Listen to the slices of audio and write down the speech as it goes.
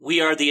We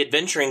are the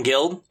Adventuring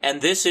Guild,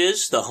 and this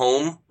is the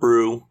Home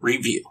Brew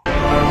Review.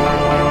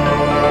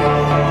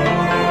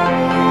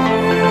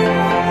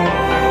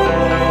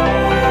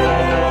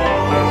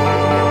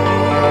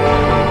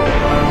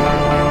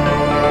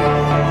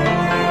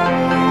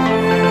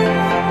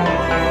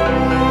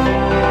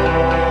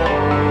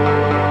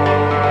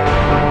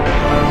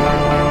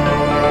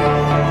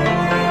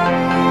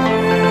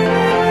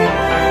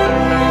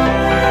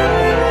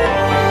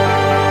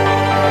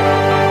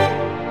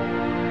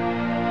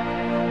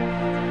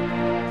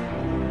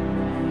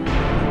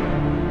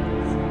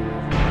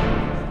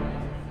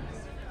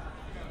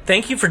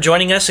 Thank you for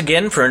joining us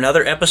again for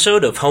another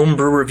episode of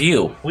Homebrew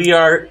Review. We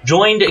are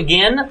joined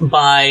again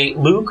by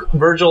Luke,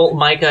 Virgil,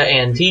 Micah,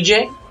 and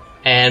TJ,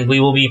 and we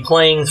will be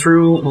playing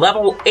through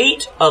level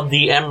 8 of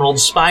the Emerald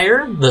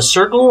Spire, the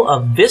Circle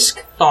of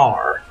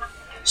Visc-Thar.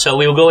 So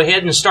we will go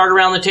ahead and start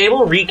around the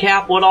table,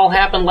 recap what all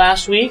happened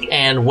last week,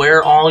 and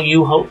where all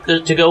you hope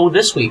to go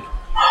this week.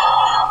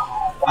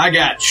 I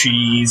got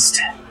cheesed.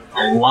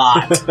 A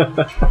lot.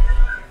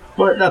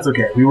 But that's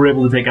okay. We were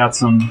able to take out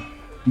some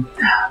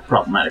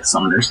problematic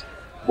summoners.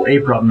 Well, a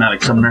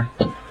problematic summoner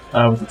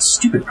with a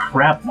stupid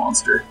crab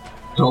monster.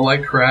 Don't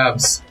like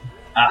crabs.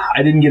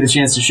 I didn't get a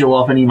chance to show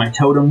off any of my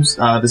totems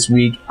this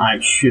week. I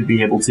should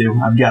be able to.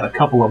 I've got a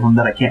couple of them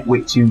that I can't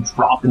wait to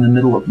drop in the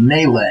middle of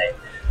melee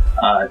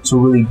to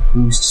really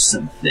boost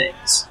some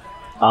things.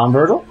 I'm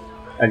Virgil.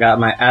 I got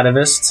my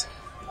Atavist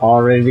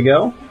all ready to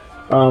go.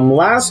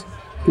 Last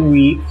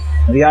week,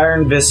 the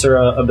Iron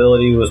Viscera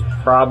ability was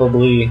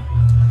probably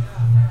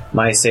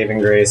my saving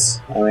grace.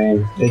 I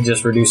mean, it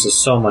just reduces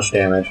so much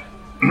damage.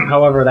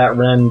 However, that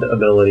Rend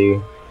ability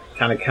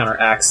kind of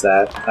counteracts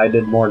that. I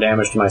did more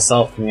damage to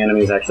myself than the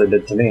enemies actually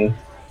did to me.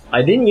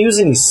 I didn't use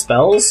any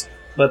spells,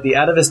 but the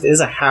Atavist is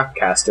a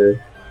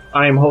half-caster.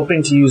 I am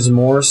hoping to use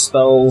more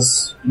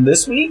spells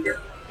this week.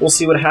 We'll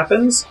see what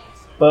happens.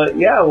 But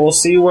yeah, we'll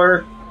see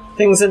where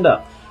things end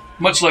up.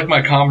 Much like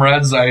my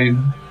comrades, I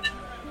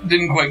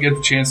didn't quite get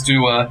the chance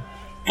to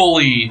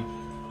fully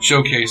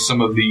showcase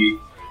some of the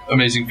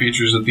amazing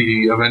features that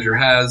the Avenger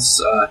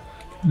has.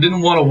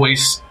 Didn't want to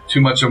waste too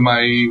much of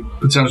my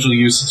potential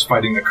uses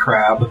fighting a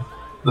crab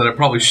that I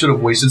probably should have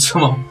wasted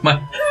some of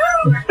my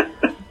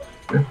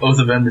Oath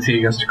of Enmity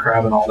against a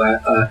crab and all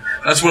that.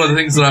 That's one of the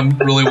things that I'm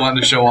really wanting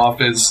to show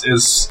off is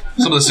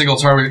some of the single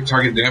target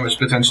damage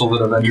potential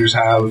that Avengers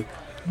have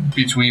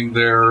between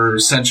their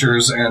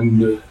censures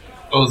and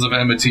Oaths of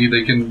Enmity.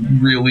 They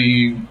can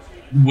really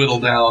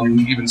whittle down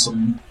even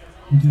some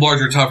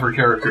larger, tougher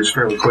characters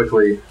fairly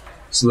quickly.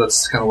 So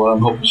that's kind of what I'm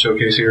hoping to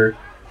showcase here.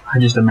 I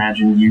just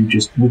imagine you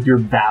just with your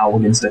vow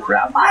against a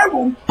crab. I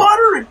will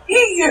butter and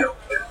eat you!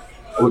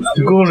 I'm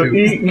gonna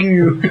eat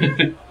you!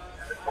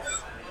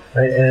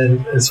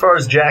 And as far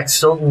as Jack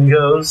Stilton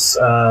goes,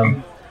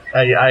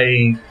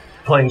 I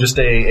playing just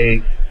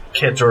a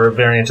kit or a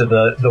variant of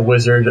the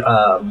wizard.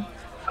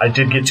 I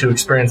did get to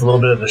experience a little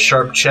bit of the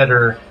Sharp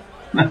Cheddar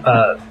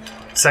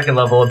second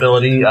level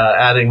ability,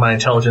 adding my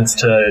intelligence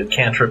to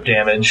cantrip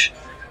damage.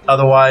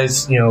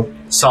 Otherwise,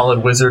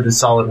 solid wizard is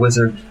solid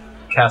wizard,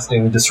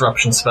 casting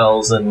disruption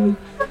spells and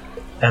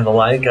the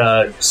like.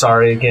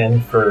 Sorry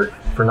again for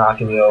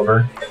knocking you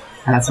over.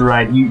 That's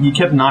right. You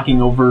kept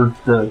knocking over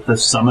the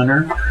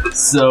summoner,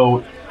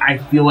 so I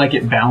feel like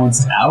it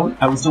balanced out.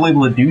 I was still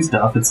able to do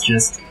stuff. It's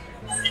just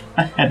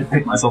I had to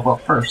pick myself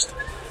up first.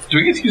 Do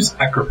we get to use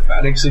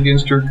acrobatics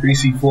against your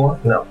greasy floor?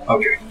 No.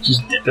 Okay.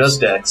 Just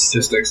Dex.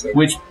 Just Dex.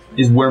 Which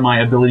is where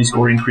my ability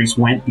score increase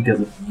went because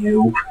of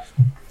you.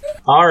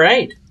 All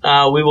right,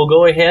 we will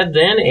go ahead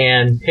then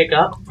and pick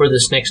up for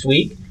this next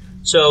week.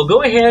 So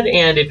go ahead,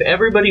 and if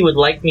everybody would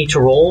like me to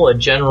roll a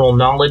general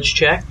knowledge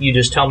check, you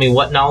just tell me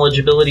what knowledge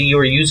ability you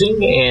are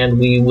using, and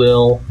we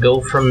will go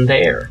from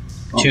there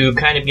to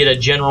kind of get a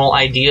general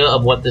idea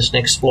of what this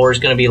next floor is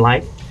going to be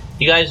like.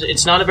 You guys,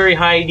 it's not a very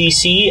high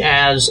DC,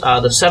 as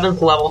the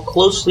 7th level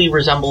closely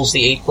resembles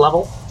the 8th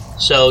level,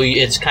 so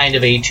it's kind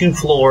of a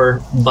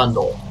 2-floor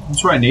bundle.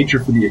 That's right, nature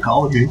for the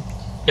ecology.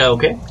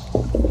 Okay.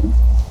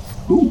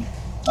 Ooh.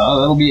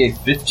 That'll be a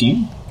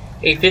 15.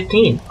 A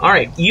 15. All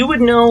right. You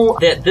would know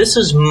that this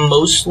is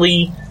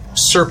mostly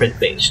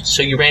serpent-based.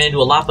 So you ran into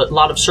a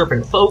lot of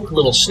serpent folk,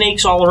 little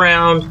snakes all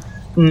around.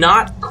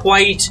 Not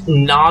quite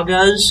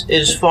Nagas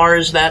as far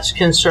as that's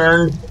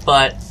concerned,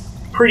 but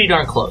pretty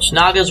darn close.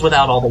 Nagas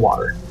without all the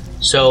water.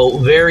 So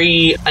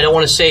very, I don't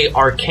want to say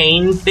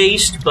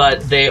arcane-based,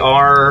 but they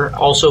are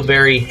also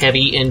very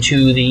heavy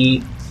into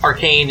the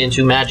arcane,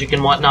 into magic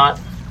and whatnot.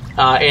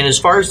 And as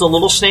far as the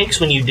little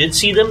snakes, when you did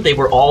see them, they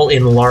were all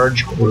in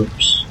large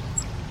groups.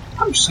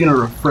 I'm just going to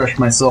refresh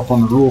myself on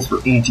the rules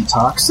for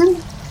antitoxin.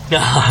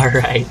 All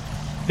right.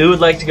 Who would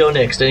like to go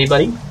next?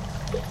 Anybody?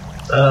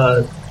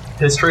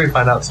 History,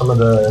 find out some of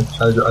the...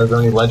 Are there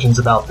any legends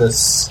about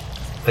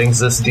things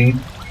this deep?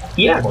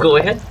 Yeah, go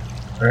ahead.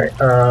 All right.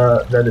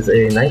 That is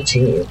a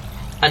 19.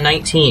 A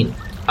 19.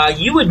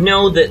 You would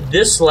know that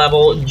this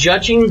level,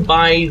 judging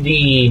by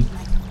the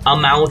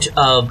amount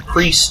of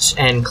priests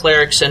and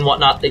clerics and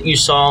whatnot that you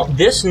saw,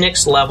 this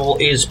next level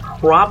is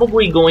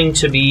probably going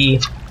to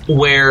be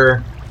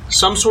where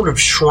some sort of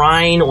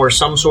shrine or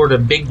some sort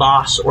of big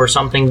boss or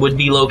something would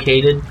be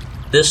located.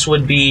 This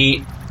would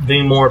be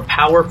the more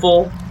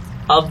powerful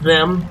of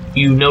them.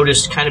 You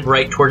noticed kind of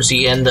right towards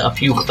the end a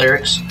few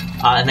clerics,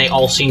 and they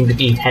all seem to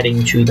be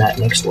heading to that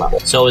next level.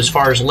 So as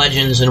far as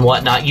legends and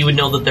whatnot, you would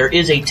know that there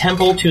is a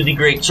temple to the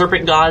Great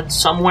Serpent God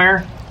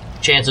somewhere.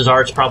 Chances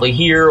are it's probably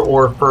here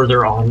or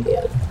further on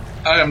in.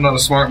 I am not a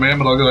smart man,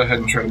 but I'll go ahead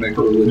and try to make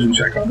a religion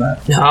check on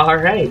that. All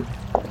right.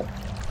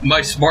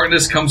 My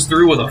smartness comes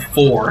through with a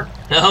 4.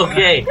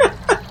 Okay.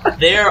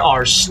 There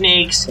are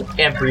snakes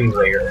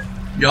everywhere.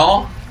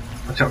 Y'all,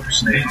 watch out for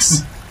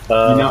snakes.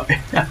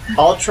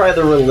 I'll try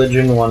the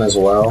religion one as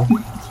well.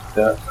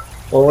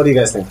 Well, what do you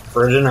guys think?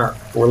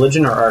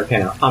 Religion or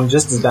Arcana? I'm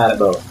just as bad at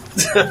both.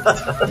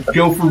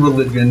 Go for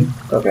religion.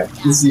 Okay.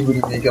 Let's see if we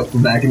can make up for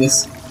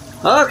Magnus.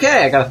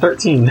 Okay, I got a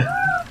 13.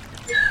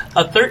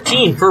 A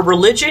 13. For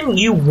religion,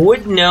 you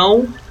would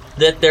know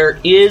that there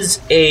is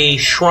a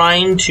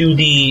shrine to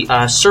the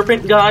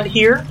serpent god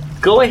here.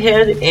 Go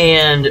ahead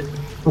and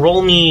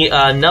roll me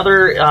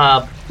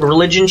another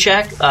religion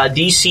check,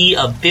 DC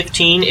of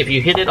 15. If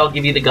you hit it, I'll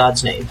give you the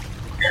god's name.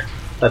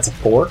 That's a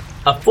 4?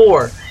 A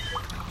 4.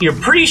 You're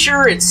pretty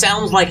sure it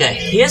sounds like a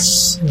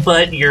hiss,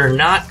 but you're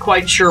not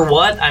quite sure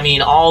what. I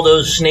mean, all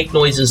those snake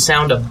noises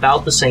sound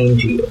about the same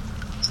to you.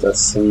 The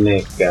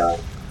snake god.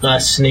 The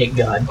snake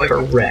god,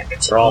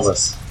 correct. For all of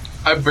us.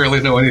 I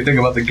barely know anything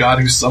about the god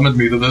who summoned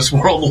me to this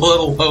world, let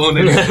alone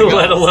anything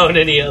Let else. alone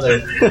any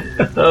other.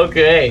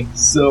 Okay.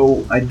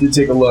 So I did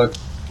take a look.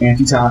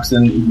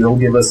 Antitoxin will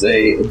give us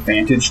a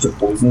advantage to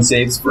poison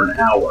saves for an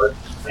hour.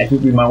 I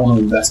think we might want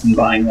to invest in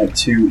buying like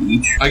 2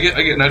 each. I get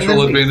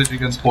natural advantage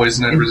against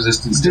poison and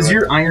resistance to Does it.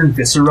 your Iron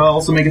Viscera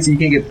also make it so you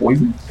can't get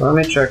poisoned? Let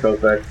me check real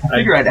quick. I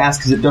figure I'd ask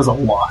because it does a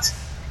lot.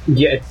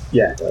 Yeah,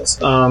 it does.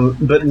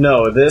 But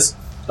no, this,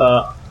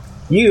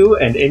 you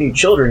and any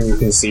children you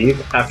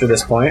conceive after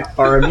this point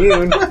are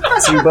immune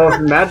to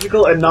both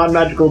magical and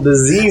non-magical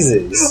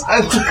diseases.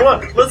 Come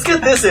on, let's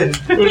get this in.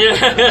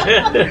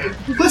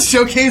 Let's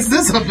showcase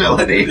this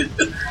ability.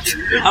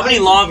 How many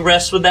long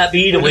rests would that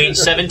be to wait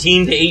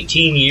 17 to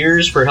 18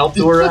 years for help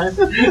to arrive?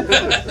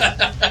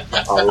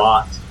 A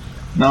lot.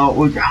 No,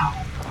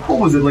 what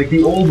was it? Like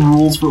the old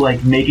rules for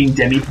like making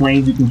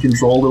demi-planes, you can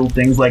control little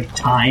things like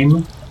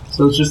time.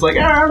 So it's just like,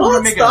 I'm Well, gonna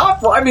it's make a...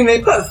 thoughtful. I mean,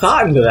 they put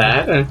thought into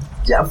that.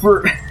 Yeah,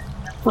 for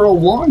a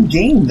long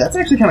game, that's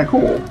actually kind of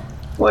cool.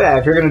 Well, yeah,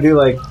 if you're gonna do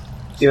like,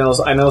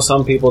 I know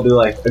some people do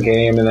like a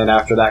game, and then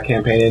after that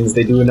campaign ends,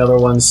 they do another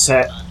one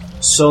set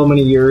so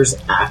many years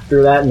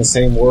after that in the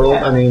same world.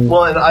 I mean,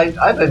 Well, and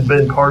I've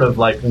been part of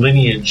like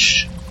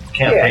lineage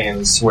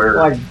campaigns where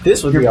like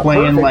this would be You're a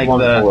playing perfect like one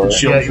for it.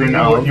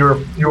 children.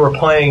 you were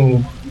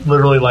playing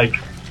literally like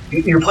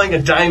you're playing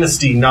a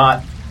dynasty,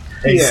 not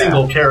a Yeah.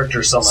 single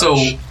character so much. So,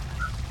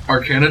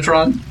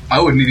 Arcanatron,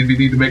 I would need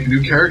to make a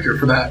new character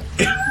for that.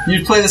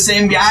 You play the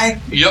same guy?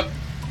 Yep.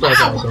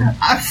 That's awesome.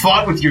 I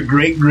fought with your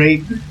great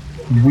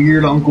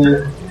weird uncle.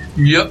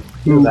 Yep.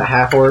 He was a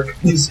half orc.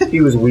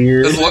 He was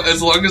weird.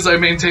 As long as I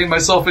maintain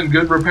myself in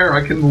good repair,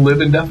 I can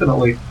live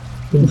indefinitely.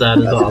 That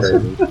is That's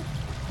awesome. crazy.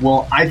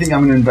 Well, I think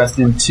I'm going to invest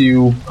in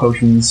 2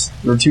 potions,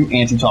 or 2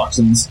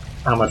 antitoxins.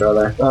 How much are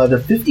there? They're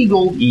 50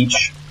 gold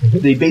each.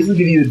 They basically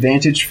give you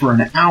advantage for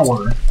an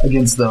hour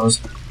against those,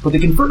 but they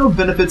confer no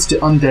benefits to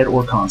undead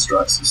or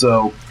constructs.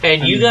 So,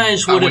 And you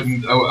guys I would have...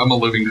 wouldn't. I'm a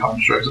living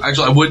construct.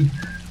 Actually, I would,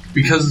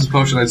 because it's a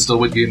potion, I still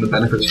would gain the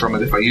benefits from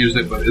it if I used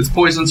it, but it's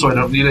poison, so I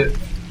don't need it.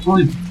 I'm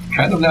really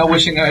kind of now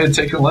wishing I had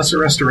taken lesser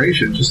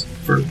restoration just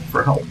for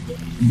help,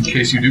 in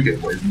case you do get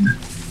poisoned.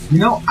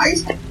 I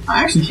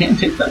actually can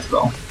take that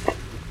spell.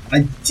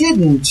 I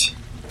didn't,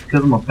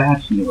 because I'm a bad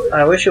healer.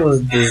 I wish it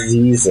was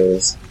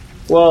diseases.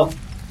 Well,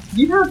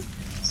 You have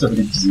stuff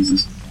against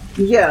diseases.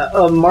 yeah,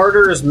 a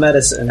martyr's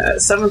medicine. At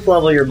 7th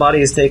level, your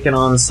body has taken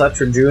on such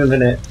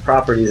rejuvenate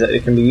properties that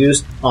it can be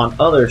used on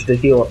others to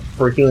heal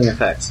for healing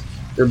effects.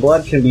 Your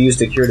blood can be used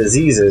to cure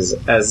diseases,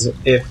 as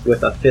if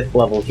with a 5th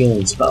level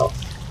healing spell.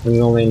 And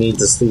you only need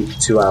to sleep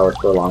 2 hours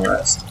for a long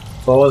rest.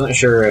 So I wasn't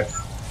sure if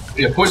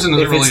Yeah, poison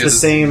isn't it's really the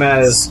same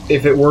as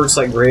if it works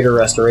like greater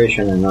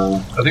restoration or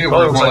not. I think it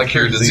works more like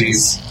cure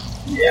disease.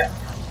 Yeah.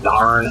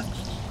 Darn.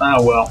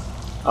 Oh, well.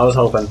 I was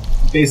hoping.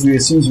 Basically,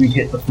 as soon as we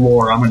hit the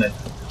floor, I'm going to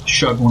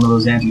chug one of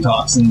those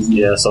antitoxins.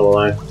 Yeah, so will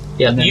I.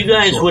 Yeah, And then you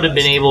guys sort would have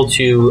been able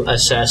to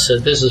assess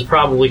that this is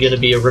probably going to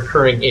be a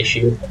recurring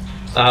issue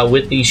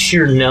with the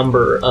sheer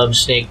number of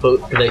snake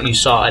folk that you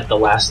saw at the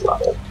last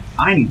level.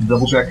 I need to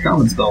double check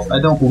common spells.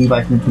 I don't believe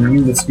I can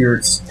commune with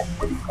spirits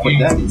quite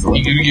that easily.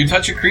 You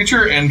touch a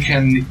creature and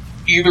can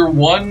either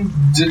end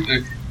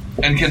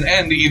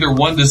either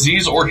one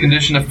disease or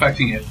condition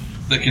affecting it.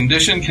 The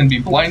condition can be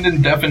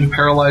blinded, deafened,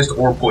 paralyzed,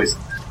 or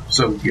poisoned.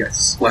 So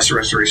yes, lesser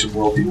restoration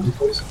will deal with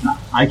poison.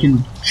 I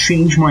can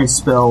change my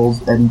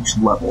spells at each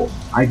level.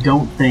 I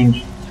don't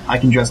think I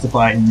can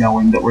justify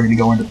knowing that we're going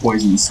to go into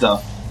poison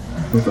stuff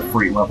with a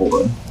free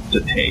level to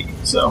take.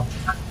 So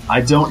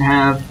I don't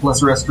have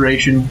lesser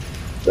restoration.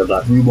 Good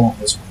luck. We won't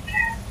this one.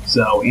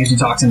 So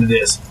antitoxin it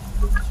is.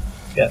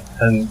 Yeah,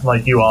 and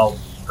like you, I'll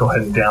go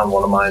ahead and down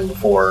one of mine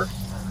before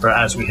or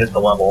as we hit the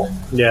level,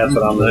 Yeah, that's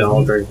what I'm doing.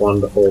 I'll drink one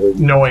before we...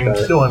 knowing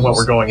what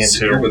we're going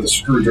Sit here into. with a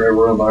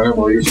screwdriver on my arm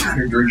while you're sitting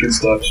here drinking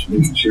stuff, just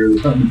making sure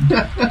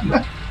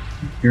that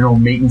Your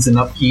own maintenance and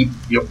upkeep.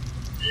 Yep.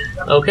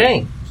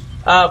 Okay.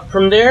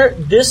 From there,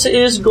 this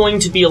is going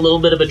to be a little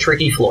bit of a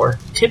tricky floor.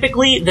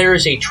 Typically, there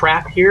is a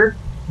trap here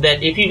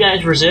that if you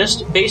guys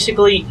resist,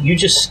 basically, you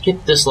just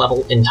skip this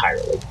level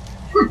entirely.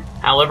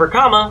 However,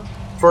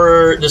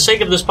 for the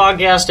sake of this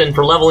podcast and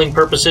for leveling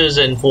purposes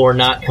and for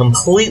not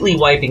completely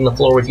wiping the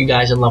floor with you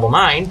guys in level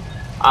 9,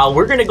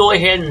 we're going to go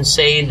ahead and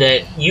say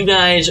that you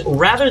guys,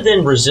 rather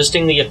than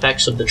resisting the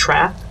effects of the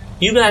trap,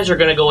 you guys are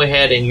going to go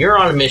ahead and you're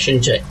on a mission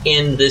to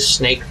end this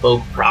snake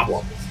folk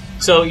problem.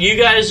 So you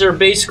guys are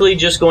basically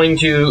just going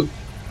to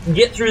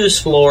get through this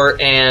floor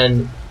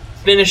and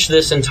finish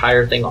this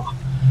entire thing off.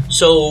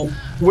 So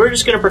we're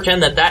just going to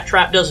pretend that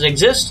trap doesn't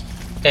exist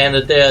and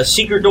that the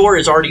secret door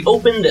is already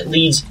open that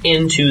leads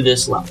into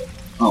this level.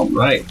 All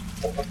right.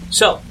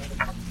 So,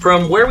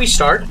 from where we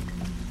start,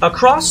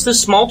 across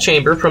this small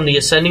chamber from the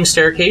ascending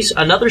staircase,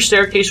 another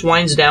staircase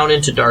winds down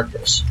into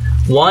darkness.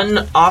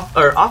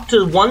 Off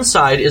to one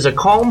side is a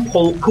calm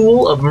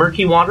pool of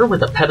murky water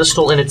with a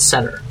pedestal in its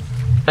center.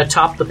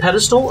 Atop the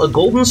pedestal, a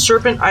golden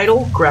serpent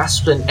idol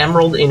grasps an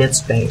emerald in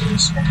its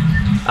fangs.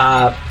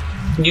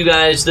 You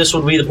guys, this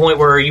would be the point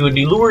where you would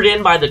be lured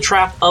in by the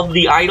trap of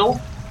the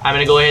idol. I'm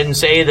going to go ahead and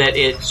say that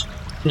it's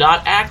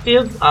not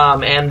active,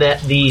 and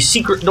that the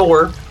secret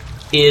door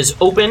is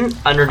open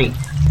underneath.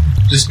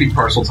 just speak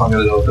parcel tongue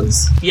and it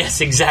opens.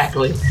 Yes,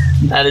 exactly.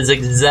 That is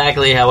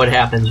exactly how it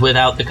happens.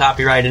 Without the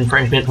copyright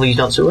infringement, please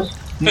don't sue us.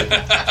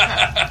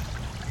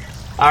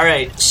 All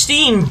right.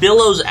 Steam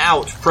billows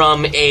out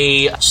from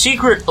a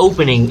secret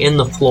opening in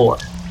the floor.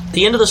 At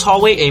the end of this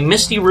hallway, a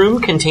misty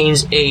room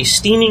contains a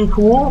steaming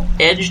pool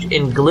edged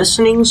in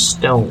glistening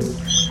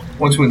stones.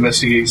 Once we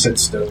investigate said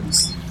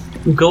stones.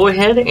 Go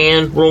ahead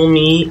and roll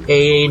me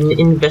an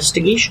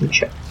investigation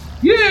check.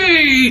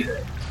 Yay!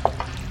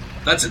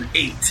 That's an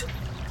 8.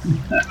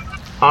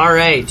 All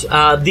right.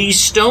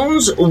 These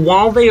stones,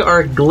 while they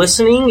are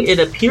glistening, it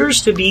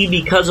appears to be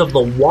because of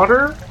the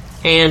water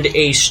and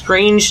a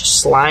strange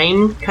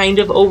slime kind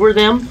of over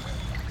them.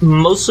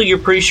 Mostly you're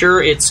pretty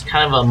sure it's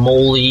kind of a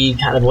moldy,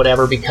 kind of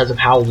whatever, because of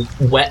how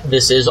wet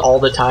this is all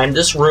the time.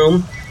 This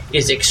room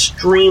is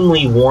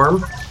extremely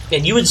warm,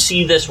 and you would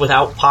see this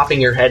without popping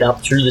your head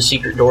up through the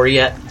secret door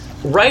yet.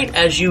 Right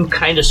as you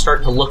kind of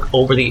start to look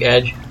over the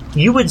edge,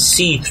 you would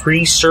see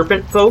 3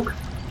 serpent folk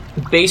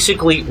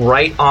basically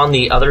right on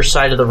the other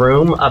side of the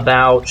room,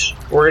 about,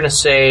 we're going to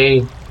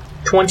say,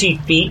 20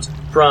 feet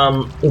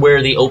from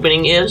where the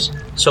opening is.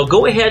 So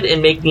go ahead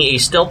and make me a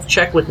stealth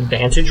check with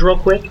advantage real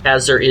quick,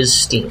 as there is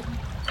steam.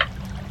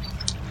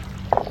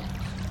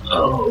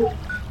 Oh.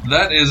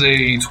 That is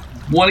a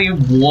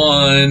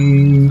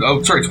 21...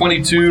 Oh, sorry,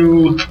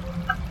 22...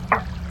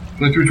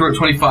 23,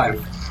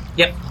 25.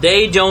 Yep,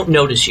 they don't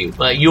notice you,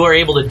 but you are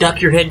able to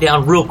duck your head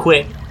down real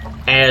quick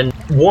and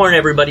warn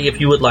everybody if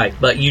you would like.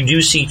 But you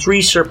do see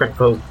 3 serpent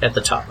folk at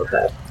the top of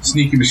that.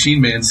 Sneaky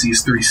Machine Man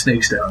sees 3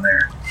 snakes down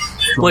there.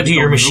 What do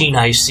your machine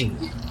eyes see?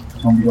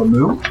 Want me to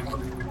move?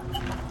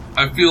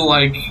 I feel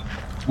like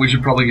we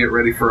should probably get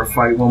ready for a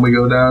fight when we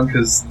go down,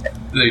 because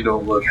they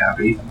don't look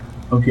happy.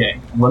 Okay,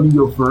 let me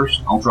go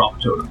first. I'll drop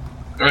a totem.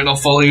 Alright, I'll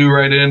follow you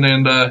right in,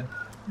 and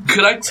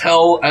could I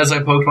tell as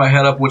I poked my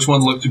head up which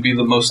one looked to be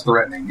the most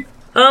threatening?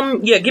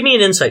 Yeah, give me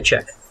an insight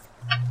check.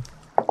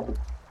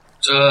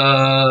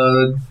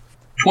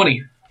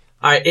 20.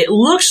 Alright, it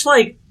looks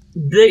like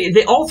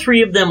they all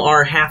 3 of them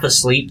are half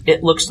asleep,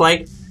 it looks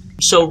like.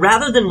 So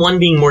rather than one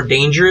being more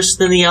dangerous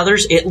than the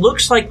others, it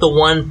looks like the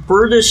one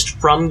furthest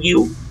from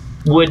you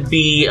would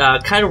be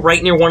kind of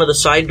right near one of the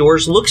side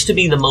doors, looks to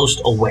be the most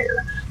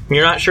aware.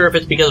 You're not sure if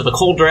it's because of a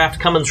cold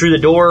draft coming through the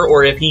door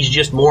or if he's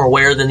just more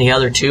aware than the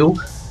other 2,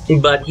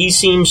 but he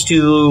seems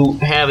to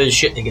have his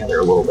shit together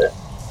a little bit.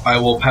 I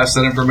will pass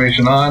that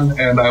information on,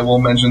 and I will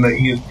mention that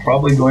he is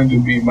probably going to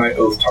be my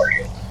oath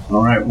target.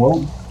 Alright,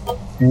 well,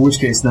 in which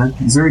case then,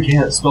 is there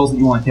any spells that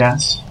you want to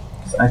cast?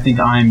 I think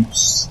I'm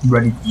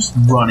ready to just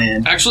run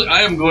in. Actually,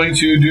 I am going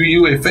to do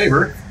you a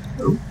favor,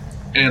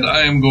 and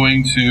I am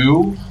going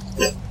to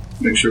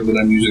make sure that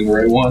I'm using the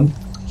right one.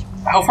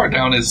 How far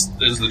down is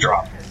the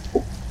drop?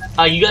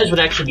 You guys would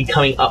actually be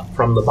coming up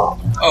from the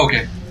bottom. Oh,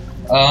 okay.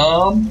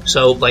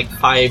 So, like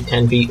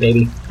 5-10 feet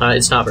maybe.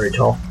 It's not very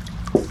tall.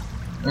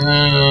 None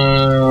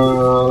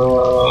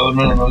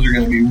of those are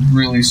going to be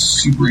really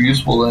super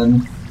useful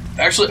then.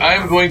 Actually, I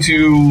am going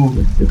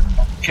to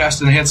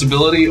cast Enhance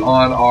Ability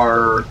on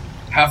our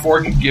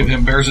half-orc, give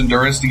him Bear's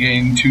Endurance to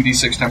gain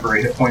 2d6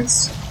 temporary hit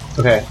points.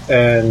 Okay,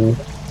 and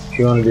if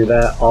you want to do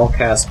that, I'll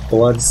cast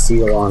Blood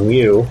Seal on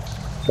you,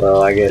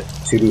 so I get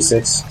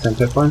 2d6 temp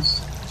hit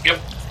points. Yep.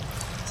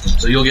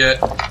 So you'll get...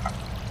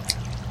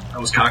 That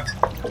was cocked.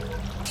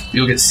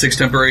 You'll get 6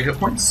 temporary hit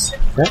points.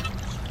 Okay.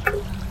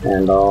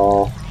 And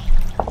I'll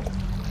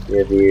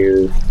give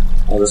you...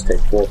 I'll just take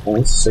 4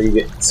 points, so you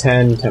get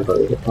 10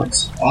 temporary hit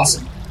points.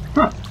 Awesome.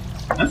 Huh.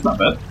 That's not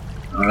bad.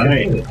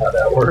 Alright. How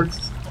that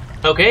works.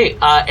 Okay,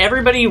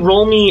 everybody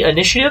roll me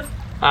initiative.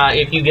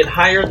 If you get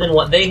higher than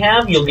what they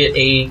have, you'll get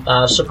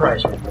a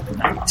surprise.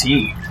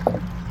 19.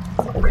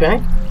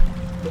 Okay.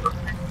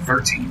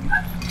 13.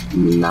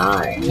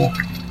 9.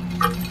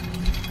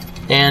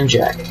 And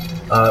Jack.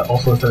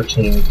 Also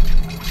 13.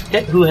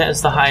 Okay, who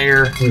has the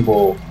higher? We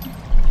will.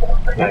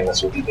 I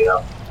guess we'll be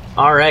out.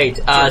 All right.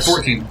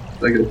 14.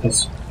 I get a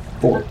plus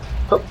 4.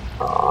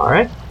 All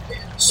right.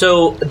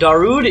 So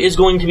Darude is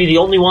going to be the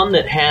only one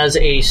that has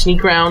a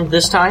sneak round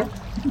this time,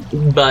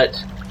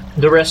 but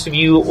the rest of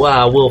you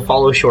will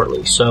follow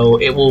shortly. So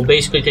it will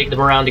basically take them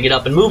around to get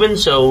up and moving,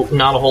 so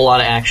not a whole lot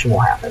of action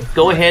will happen.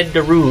 Go ahead,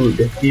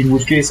 Darude. In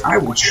which case, I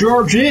will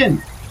charge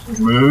in.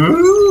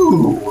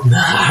 Moo!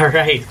 All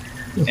right.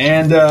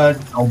 And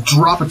I'll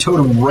drop a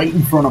totem right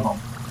in front of them.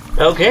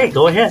 Okay,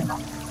 go ahead.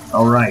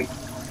 All right.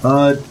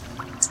 Do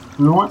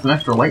we want some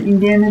extra lightning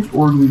damage,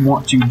 or do we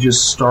want to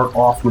just start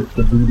off with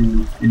the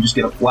voodoo and just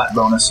get a flat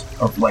bonus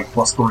of like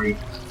 +3?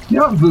 You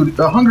know what,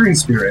 voodoo, Hungering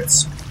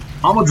Spirits.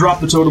 I'm gonna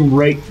drop the totem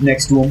right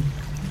next to him.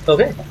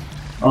 Okay.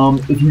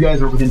 If you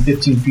guys are within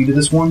 15 feet of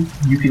this one,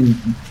 you can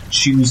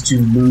choose to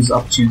lose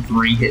up to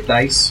 3 hit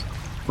dice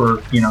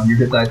for your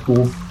hit dice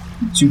pool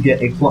to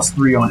get a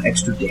 +3 on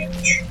extra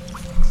damage.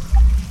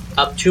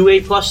 Up to a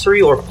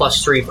 +3 or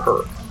 +3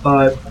 per?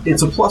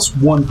 It's a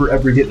 +1 for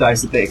every hit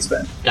dice that they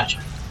expend. Gotcha.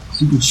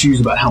 So you can choose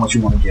about how much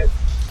you want to give.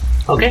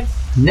 Okay.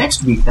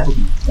 Next week, that'll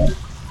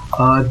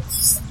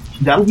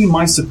be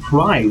my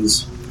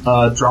surprise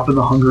dropping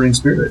the Hungering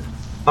Spirit.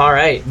 All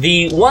right.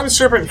 The one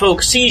serpent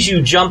folk sees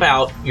you jump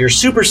out, your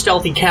super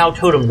stealthy cow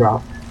totem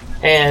drop,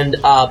 and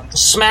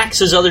smacks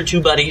his other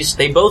 2 buddies.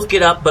 They both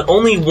get up, but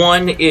only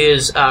one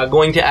is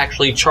going to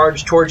actually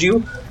charge towards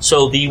you.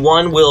 So the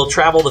one will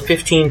travel the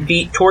 15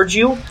 feet towards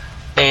you,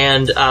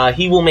 and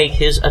he will make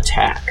his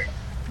attack.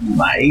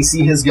 My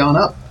AC has gone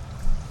up.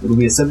 It'll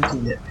be a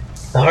 17 hit.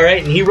 All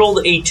right, and he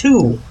rolled a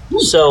 2,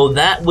 so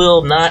that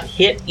will not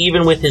hit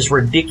even with his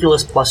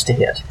ridiculous plus to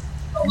hit.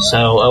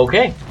 So,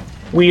 okay.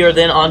 We are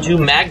then on to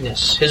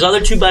Magnus. His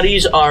other 2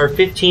 buddies are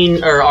 10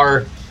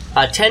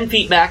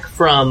 feet back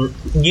from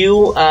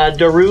you,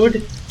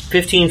 Darude,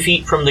 15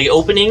 feet from the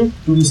opening.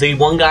 The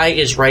one guy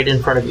is right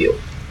in front of you.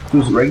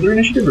 Who's regular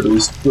initiative, or do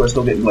I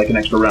still get like an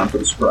extra round for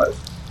the surprise?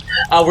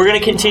 We're going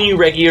to continue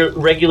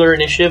regular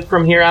initiative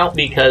from here out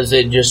because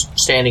it's just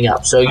standing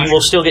up. So you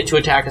will still get to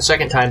attack a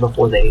second time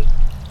before they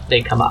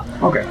come up.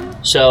 Okay.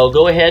 So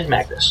go ahead,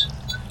 Magnus.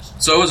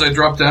 So as I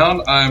drop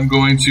down, I'm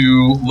going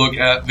to look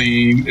at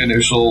the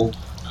initial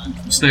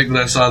snake that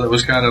I saw that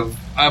was kind of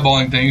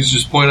eyeballing things,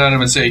 just point at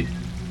him and say,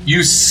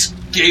 "You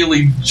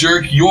scaly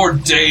jerk, your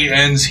day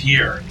ends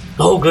here."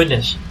 Oh,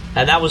 goodness.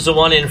 And that was the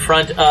one in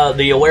front,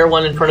 the aware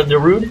one in front of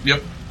Darude?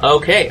 Yep.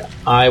 Okay,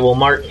 I will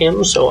mark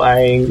him so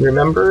I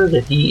remember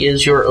that he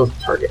is your oath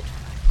target.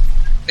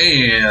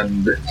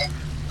 And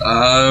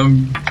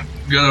I'm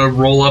gonna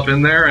roll up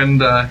in there, and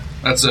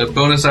that's a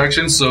bonus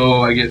action,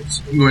 so I'm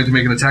going to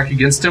make an attack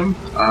against him.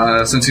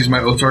 Since he's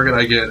my oath target,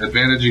 I get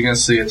advantage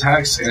against the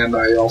attacks, and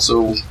I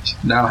also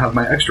now have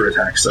my extra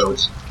attack, so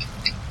it's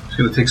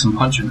gonna take some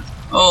punching.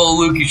 Oh,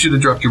 Luke, you should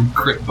have dropped your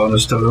crit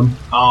bonus totem.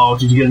 Oh,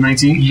 did you get a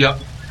 19? Yep.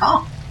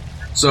 Oh.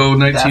 So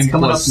 19 That's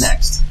coming plus... up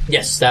next.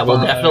 Yes, that will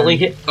definitely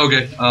hit.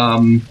 Okay,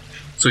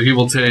 so he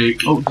will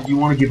take... Oh, did you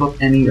want to give up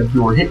any of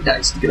your hit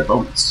dice to get a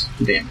bonus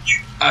to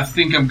damage? I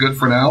think I'm good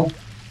for now.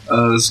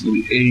 This is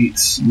going to be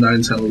 8,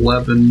 9, 10,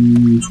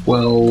 11,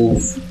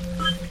 12,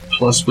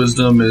 plus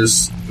wisdom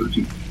is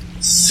 13.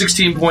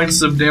 16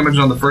 points of damage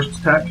on the first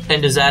attack.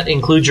 And does that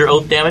include your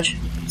oath damage?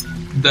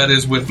 That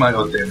is with my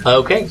oath damage.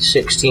 Okay,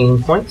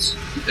 16 points.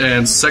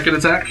 And second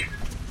attack,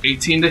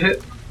 18 to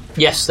hit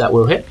Yes, that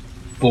will hit.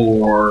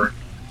 for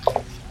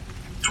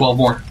 12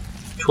 more.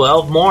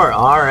 12 more,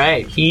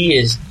 alright. He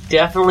is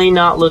definitely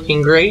not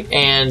looking great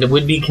and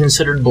would be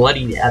considered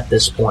bloodied at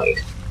this point.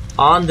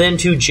 On then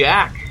to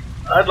Jack.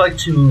 I'd like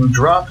to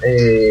drop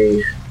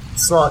a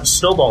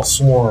snowball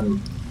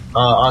swarm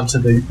onto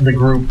the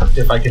group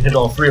if I can hit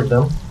all 3 of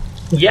them.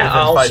 Yeah, within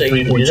I'll 5 say feet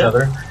you of can do each that.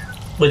 other.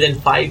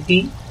 Within 5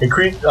 feet?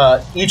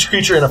 Each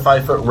creature in a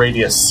 5-foot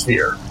radius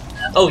sphere.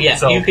 Oh, yeah,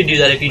 So- you could do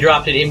that. If you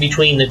dropped it in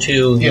between the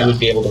 2, you Yeah. would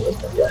be able to hit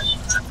them, yes.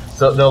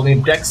 So they'll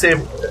need dex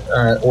save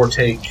or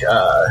take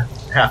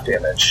half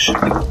damage.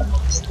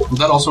 Will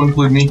that also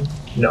include me?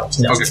 No,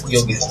 Okay.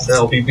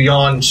 they'll be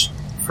beyond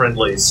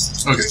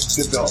friendlies. Okay.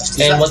 Good go.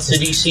 And what's the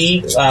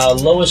DC?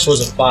 Lowest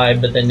was a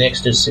 5, but the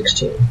next is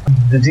 16.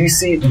 The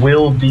DC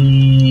will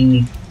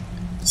be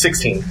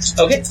 16.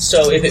 Okay,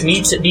 so if it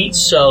meets, it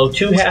beats. So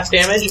 2 half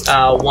damage,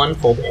 1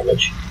 full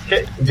damage.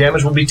 Okay,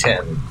 damage will be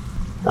 10.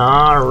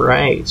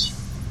 Alright.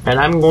 And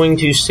I'm going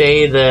to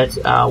say that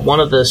one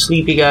of the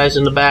sleepy guys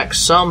in the back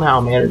somehow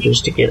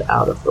manages to get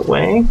out of the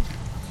way.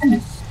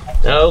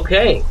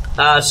 Okay.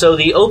 So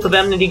the Oath of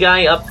Enmity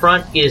guy up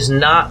front is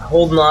not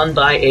holding on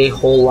by a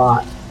whole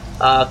lot.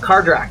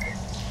 Kardrak.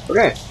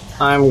 Okay,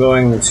 I'm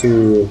going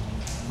to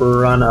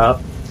run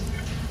up.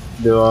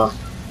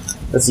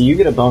 Let's see, you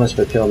get a bonus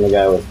for killing the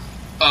guy with...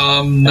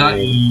 Not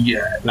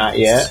yet. Not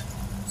yet?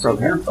 So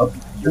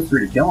you're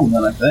free to kill him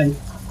then, I think.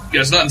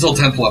 Yeah, it's not until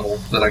 10th level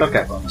that I can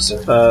Okay. bonus.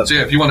 So So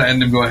if you want to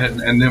end him, go ahead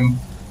and end him.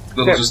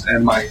 That'll Okay. just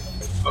end my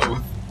oath.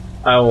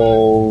 I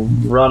will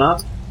run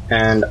up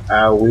and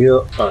I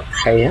will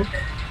attack.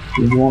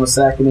 Do you want to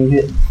sack any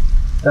hit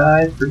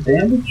die for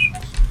damage?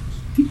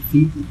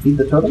 Feed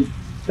the totem?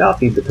 I'll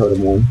feed the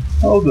totem one.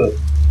 Oh, good.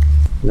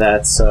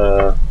 That's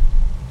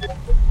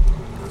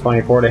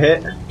 24 to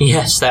hit.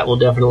 Yes, that will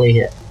definitely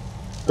hit.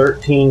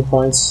 13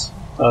 points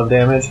of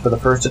damage for the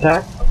first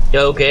attack.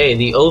 Okay,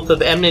 the Oath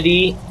of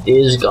Enmity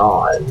is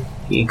gone.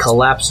 He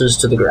collapses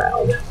to the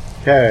ground.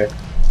 Okay.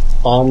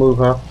 I'll move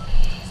up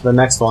to the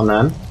next one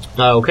then,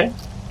 Okay.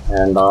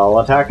 and I'll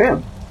attack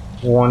him.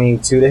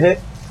 22 to hit.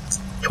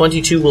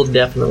 22 will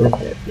definitely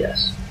hit,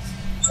 yes.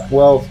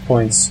 12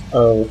 points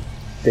of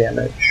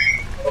damage.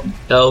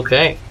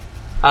 Okay.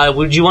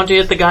 Would you want to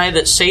hit the guy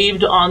that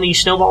saved on the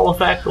snowball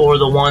effect, or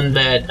the one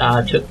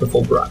that took the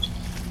full brunt?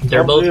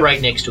 They're I'll both do-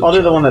 right next to I'll each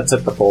do the one that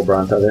took the full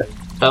brunt of it.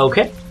 other.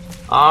 Okay.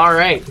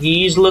 Alright,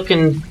 he's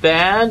looking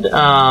bad.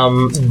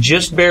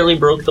 Just barely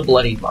broke the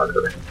bloodied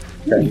marker.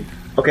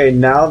 Okay,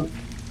 now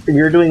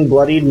you're doing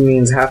bloodied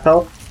means half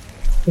health.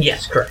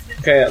 Yes, correct.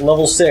 Okay, at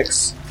level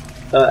 6.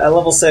 At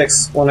level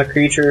 6, when a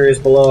creature is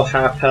below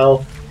half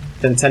health,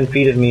 within 10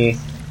 feet of me,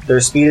 their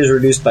speed is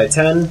reduced by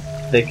 10.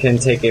 They can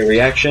take a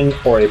reaction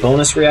or a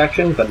bonus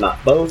reaction, but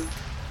not both.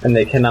 And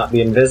they cannot be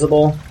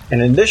invisible.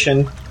 And in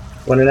addition,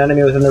 when an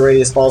enemy within the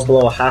radius falls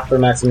below half their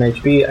maximum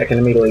HP, I can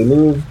immediately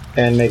move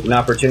and make an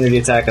opportunity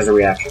attack as a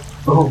reaction.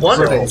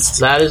 Wonderful.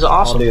 That is I'll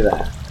awesome. do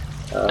that.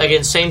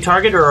 Against same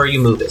target, or are you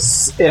moving?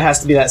 It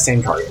has to be that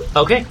same target.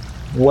 Okay.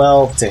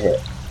 12 to hit.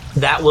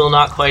 That will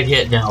not quite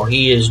hit now.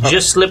 He is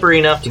just slippery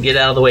enough to get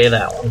out of the way of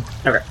that one.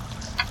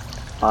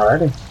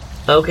 Alrighty.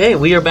 Okay,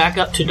 we are back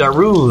up to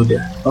Darude.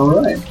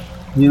 Alright.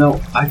 You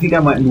know, I think I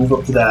might move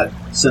up to that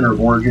center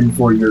of origin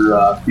for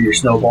your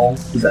snowball,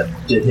 because that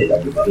did hit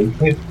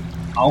everybody.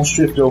 I'll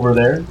shift over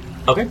there.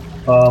 Okay.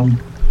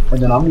 And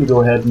then I'm going to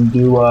go ahead and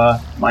do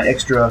my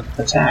extra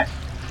attack.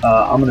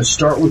 I'm going to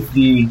start with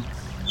the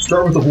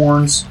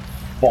horns,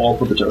 follow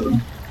up with the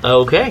totem.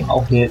 Okay.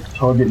 I'll hit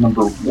target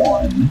number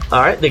 1.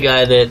 Alright, the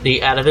guy that the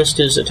atavist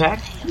is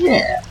attacked.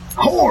 Yeah,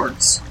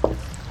 horns.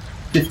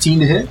 15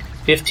 to hit.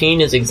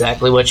 15 is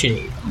exactly what you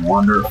need.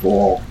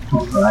 Wonderful.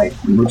 All right.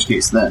 In which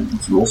case, then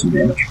let's roll some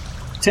damage.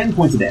 10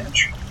 points of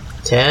damage.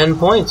 10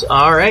 points.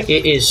 Alright,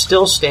 it is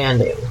still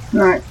standing.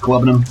 All right,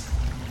 clubbing him.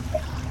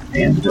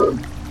 And the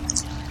totem.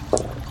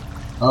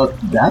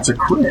 That's a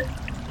crit.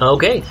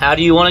 Okay, how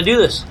do you want to do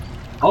this?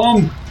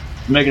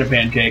 Making a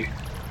pancake.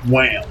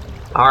 Wham.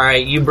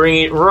 Alright, you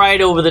bring it right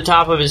over the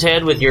top of his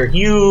head with your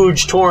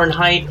huge torn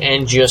height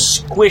and just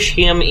squish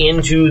him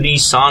into the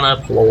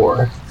sauna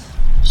floor.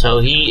 So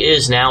he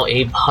is now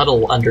a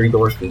puddle under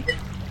your feet.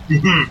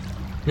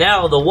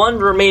 Now, the one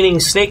remaining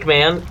snake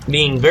man,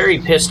 being very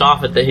pissed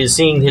off at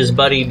seeing his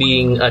buddy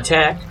being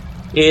attacked,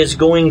 is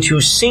going to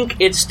sink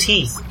its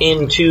teeth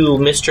into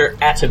Mr.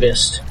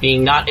 Atavist,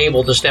 being not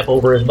able to step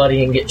over his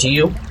buddy and get to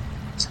you.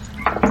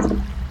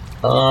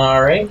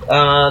 Alright,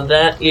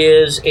 that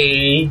is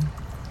a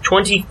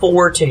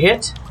 24 to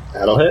hit.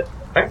 That'll hit.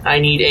 Alright, I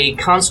need a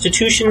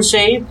Constitution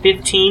save,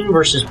 15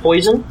 versus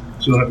poison.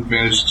 So you'll have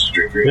advantage to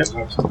straight rates.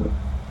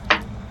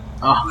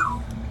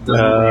 Oh,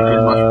 doesn't really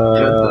do much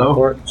good, though.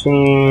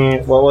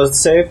 14. What was the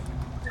save?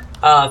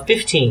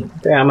 15.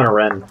 Yeah, I'm gonna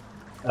rend.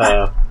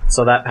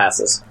 So that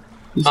passes.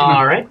 He's gonna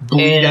Alright,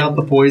 bleed and out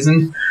the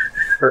poison.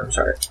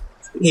 Sorry.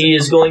 he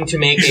is going to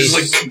make a... Just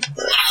like,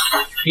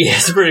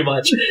 Yes, pretty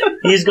much.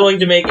 He's going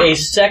to make a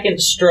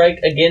second strike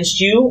against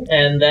you,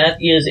 and that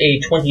is a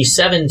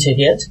 27 to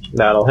hit.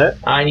 That'll hit.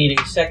 I need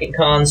a second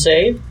con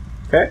save.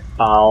 Okay.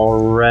 I'll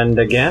rend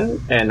again,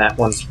 and that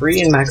one's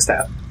free and maxed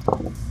out.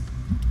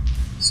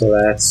 So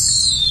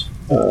that's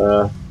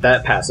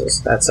that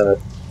passes. That's a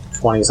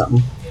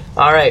 20-something.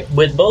 Alright,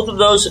 with both of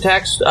those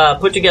attacks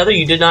put together,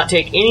 you did not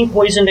take any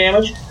poison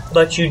damage,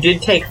 but you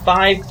did take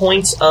 5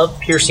 points of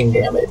piercing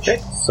damage.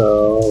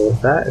 So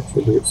that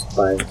attributes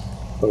by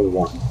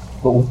 1.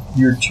 But with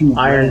your 2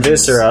 Iron rands-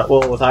 Viscera.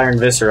 Well, with Iron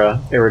Viscera,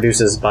 it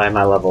reduces by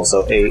my level,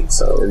 so 8.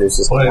 So it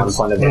reduces to 1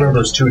 point of Remember,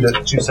 damage.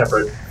 there's two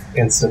separate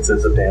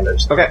instances of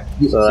damage. Okay.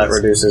 So that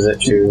reduces it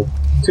to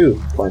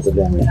 2 points of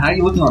damage. And how are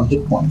you looking on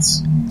hit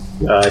points?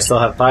 I still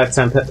have 5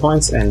 temp hit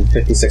points and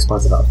 56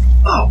 points of health.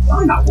 Oh,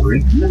 I'm not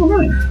worried. Never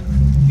mind.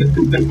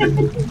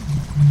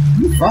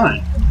 You're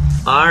fine.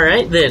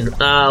 Alright then,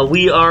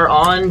 we are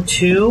on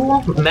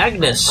to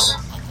Magnus.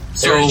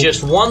 There's So-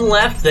 just one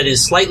left that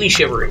is slightly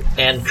shivering,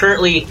 and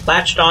currently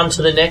latched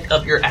onto the neck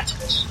of your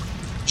Atavist.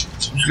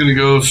 I'm just gonna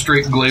go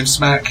straight glaive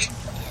smack.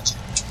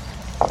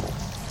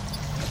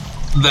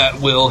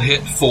 That will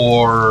hit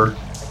for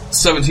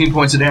 17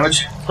 points of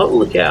damage.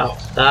 Holy cow.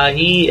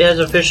 He has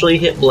officially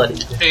hit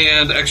bloody.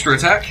 And extra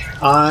attack.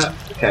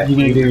 Okay. You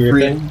gonna do your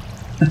free? thing.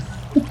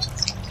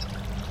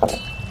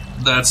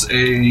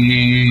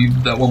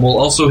 That one will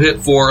also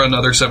hit for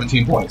another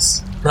 17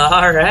 points.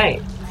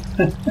 Alright.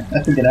 I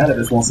think an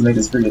Atavist wants to make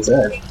his free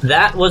attack.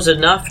 That was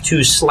enough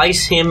to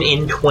slice him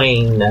in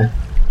twain.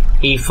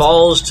 He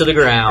falls to the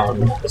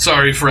ground.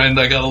 Sorry, friend,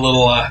 I got a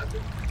little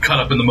caught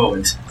up in the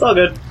moment. It's all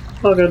good.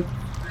 All good.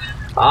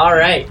 All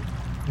right.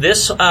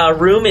 This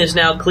room is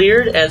now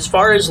cleared. As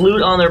far as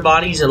loot on their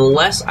bodies,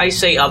 unless I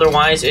say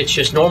otherwise, it's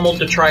just normal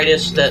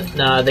detritus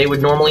that they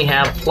would normally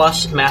have,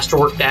 plus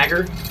Masterwork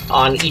Dagger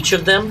on each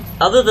of them.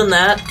 Other than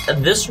that,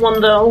 this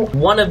one, though,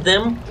 one of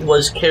them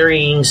was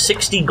carrying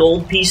 60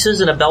 gold pieces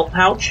in a belt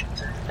pouch,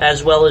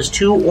 as well as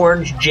 2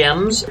 orange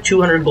gems,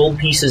 200 gold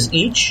pieces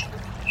each.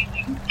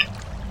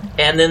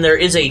 And then there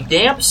is a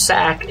damp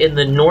sack in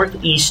the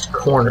northeast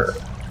corner.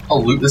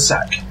 I'll loot the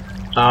sack.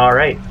 All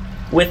right.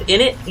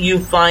 Within it, you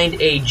find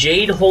a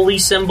jade holy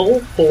symbol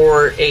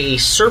for a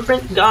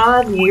serpent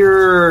god.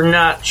 You're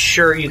not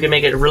sure. You can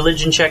make a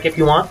religion check if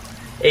you want.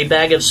 A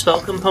bag of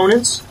spell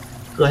components.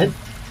 Go ahead.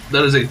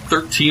 That is a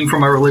 13 for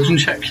my religion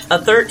check. A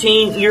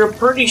 13. You're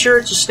pretty sure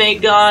it's a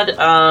snake god.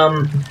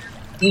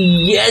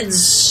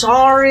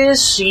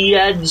 Yedsaris.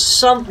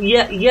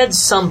 Yed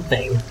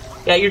something.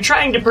 Yeah, you're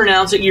trying to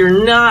pronounce it.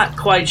 You're not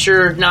quite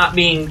sure, not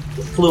being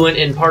fluent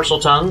in parcel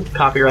tongue.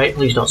 Copyright.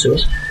 Please don't sue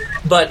us.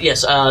 But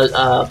yes,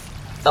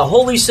 a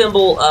holy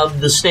symbol of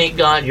the snake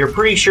god, you're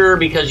pretty sure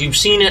because you've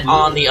seen it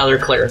on the other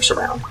clerics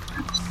around.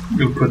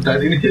 You'll put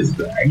that in his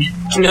bag.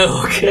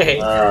 Okay.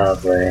 Oh,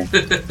 boy.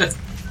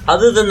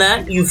 Other than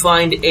that, you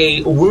find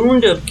a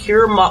wound of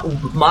cure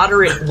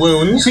moderate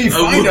wounds. We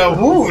find a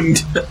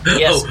wound!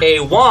 Yes,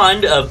 a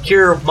wand of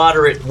cure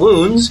moderate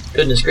wounds.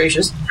 Goodness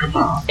gracious.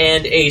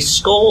 And a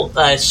scroll.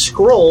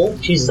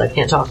 Jesus, I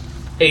can't talk.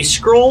 A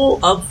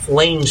scroll of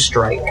flame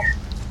strike.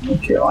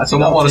 Okay, well, I think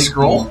Someone I'll want a take-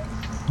 scroll?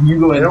 You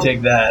go ahead and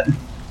take that.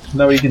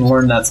 That way you can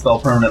learn that spell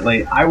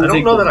permanently. I will I don't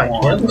take know the that I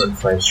wand. can learn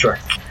Flame Strike.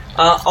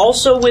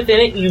 Also within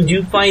it, you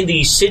do find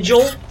the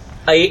sigil,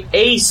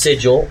 a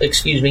sigil,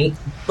 excuse me,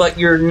 but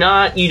you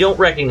don't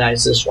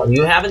recognize this one.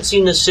 You haven't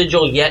seen the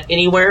sigil yet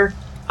anywhere,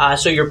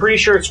 so you're pretty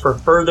sure it's for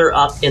further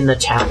up in the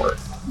tower.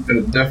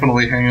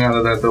 Definitely hanging out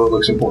of that, though. It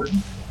looks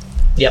important.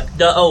 Yep.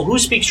 Who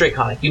speaks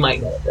Draconic? You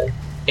might know it then.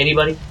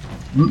 Anybody?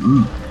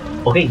 Mm-mm.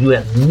 Okay, you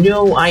have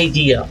no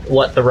idea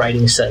what the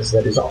writing says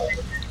that is on it.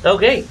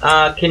 Okay,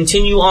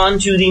 continue on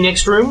to the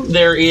next room.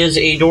 There is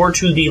a door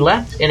to the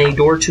left and a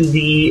door to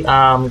the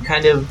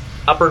kind of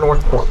upper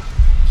north corner.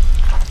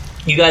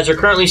 You guys are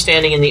currently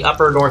standing in the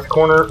upper north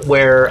corner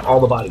where all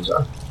the bodies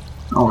are.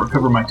 I'll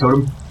recover my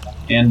totem.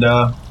 And,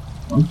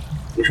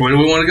 Which way do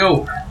we want to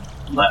go?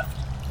 left.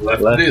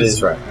 Left it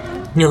is right.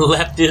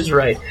 Left is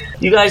right.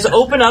 You guys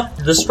open up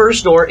this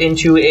first door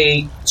into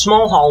a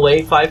small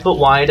hallway, 5 foot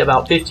wide,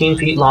 about 15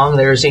 feet long.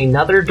 There's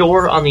another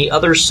door on the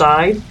other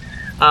side.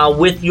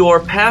 With your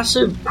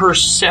passive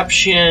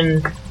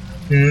perception,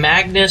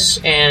 Magnus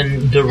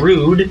and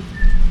Darude,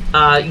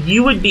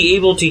 you would be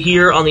able to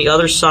hear on the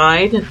other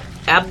side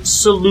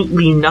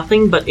absolutely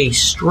nothing but a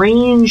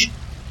strange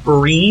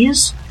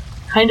breeze,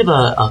 kind of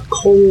a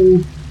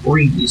cold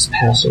breeze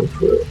passing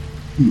through.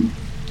 You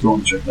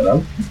want to check that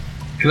out?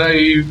 Can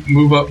I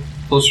move up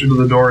closer to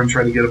the door and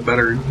try to get a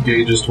better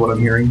gauge as to what I'm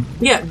hearing?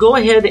 Yeah, go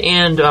ahead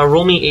and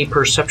roll me a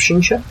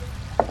perception check.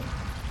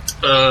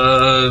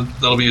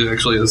 That'll be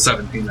actually a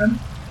 17 then.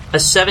 A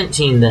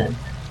 17 then.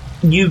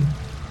 You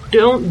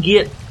don't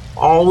get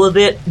all of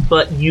it,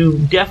 but you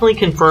definitely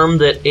confirm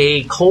that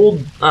a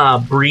cold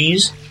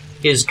breeze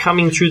is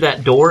coming through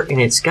that door, and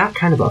it's got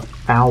kind of a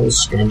foul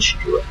stench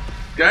to it.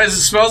 Guys,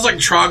 it smells like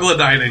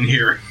troglodyte in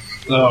here.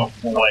 Oh,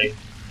 boy.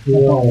 I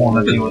don't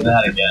want to deal with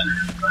that again.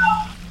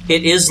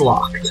 It is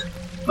locked.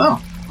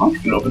 Oh, I'll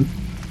keep it open.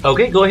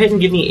 Okay, go ahead and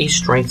give me a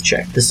strength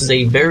check. This is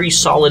a very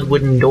solid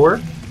wooden door.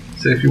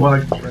 So if you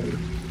want to try to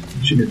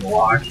shoot me the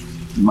lock.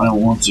 You might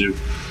want to.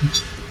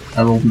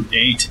 I rolled an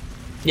 8.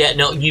 Yeah,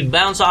 no, you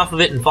bounce off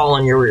of it and fall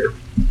on your rear.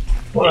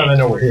 Well, I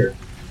know we're here.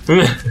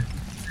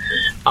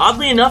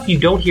 Oddly enough, you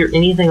don't hear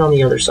anything on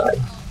the other side.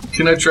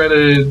 Can I try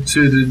to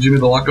jimmy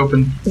the lock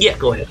open? Yeah,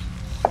 go ahead.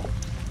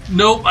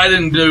 Nope, I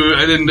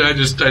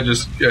just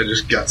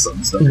got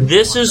something stuck.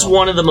 This is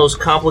one of the most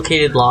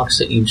complicated locks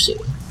that you've seen.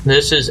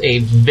 This is a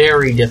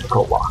very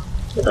difficult lock.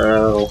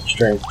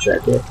 Strength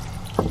check it.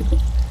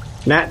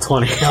 Nat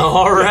 20.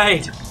 All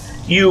right.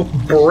 You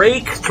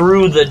break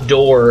through the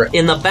door.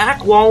 In the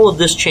back wall of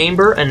this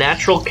chamber, a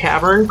natural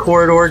cavern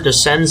corridor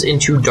descends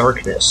into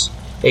darkness.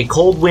 A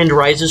cold wind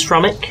rises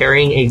from it,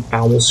 carrying a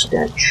foul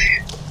stench.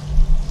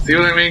 See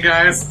what I mean,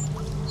 guys?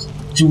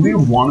 Do we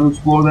want to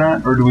explore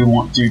that, or do we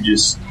want to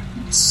just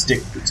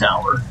stick the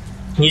tower?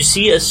 You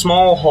see a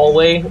small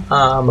hallway,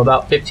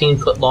 about 15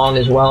 foot long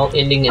as well,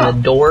 ending in a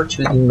door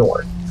to the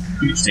north.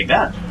 We can just take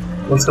that.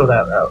 Let's go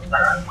that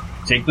route.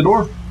 Take the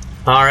door.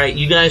 Alright,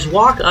 you guys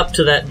walk up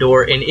to that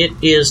door, and it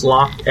is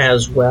locked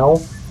as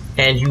well.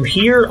 And you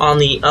hear on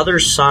the other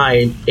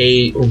side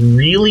a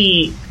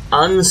really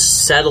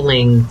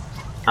unsettling,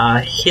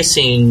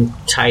 hissing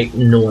type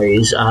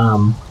noise.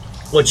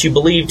 What you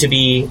believe to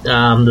be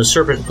the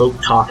serpent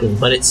folk talking,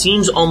 but it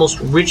seems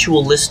almost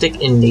ritualistic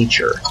in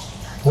nature.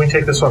 Can we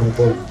take this one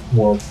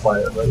more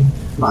quietly?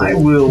 I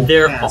will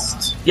There,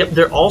 cast.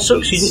 there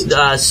also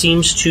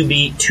seems to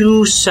be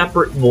two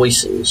separate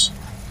voices.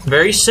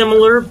 Very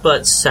similar,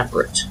 but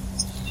separate.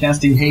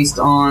 Casting haste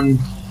on...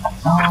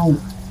 Oh,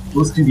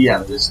 let's do the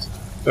Atavist.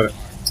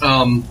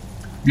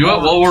 You know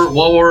what?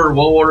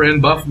 While we're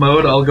in buff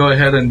mode, I'll go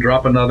ahead and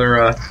drop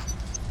another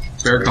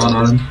bear con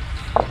on him.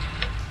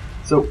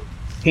 So,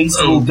 haste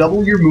will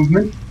double your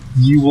movement.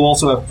 You will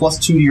also have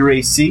 +2 to your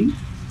AC.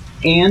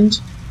 And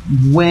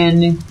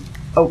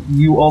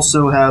you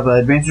also have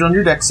advantage on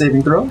your dex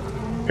saving throw.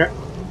 Okay.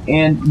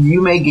 And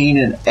you may gain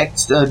an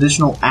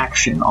additional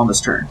action on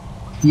this turn.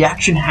 The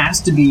action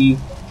has to be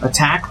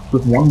attack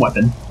with one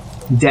weapon,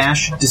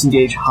 dash,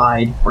 disengage,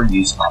 hide, or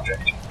use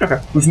object. Okay.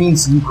 Which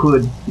means you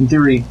could, in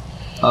theory,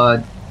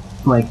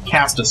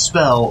 cast a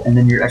spell, and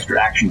then your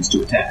extra action is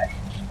to attack.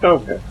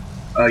 Okay.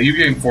 You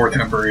gain 4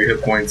 temporary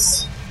hit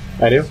points.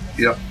 I do?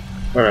 Yep.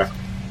 Okay.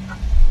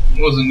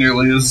 Wasn't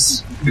nearly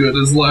as good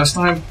as last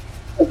time.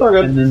 That's all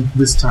good. And then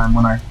this time,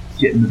 when I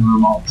get into the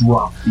room, I'll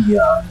drop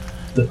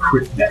the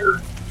crit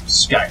better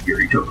Sky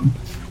Fury totem.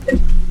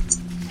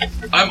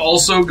 I'm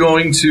also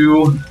going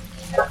to,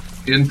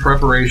 in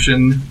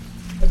preparation,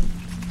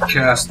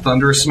 cast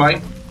Thunder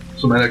Smite.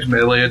 So my next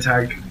melee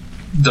attack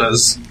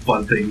does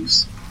fun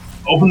things.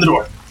 Open the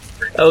door.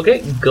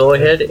 Okay, go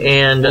ahead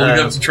and... We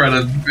have to try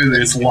to...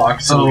 It's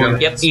locked, so we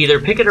gotta... Yep, either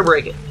pick it or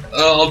break it.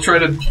 I'll try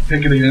to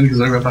pick it again,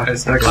 because I've got the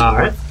highest dex.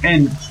 Alright.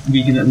 And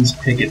we can at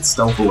least pick it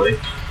stealthily.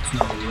 It's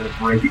not really going to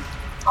break it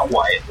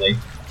quietly.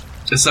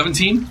 A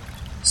 17?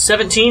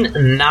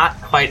 17,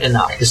 not quite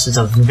enough. This is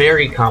a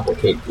very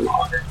complicated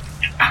lock.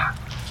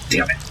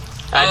 Damn it.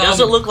 It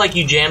doesn't look like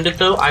you jammed it,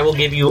 though. I will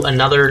give you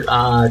another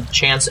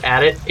chance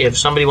at it. If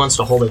somebody wants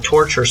to hold a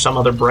torch or some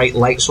other bright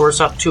light source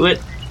up to it,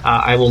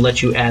 I will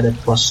let you add a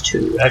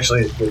 +2.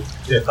 Actually,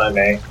 if I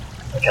may,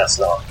 I cast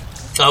Knock.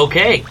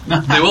 Okay.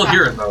 They will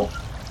hear it, though.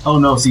 Oh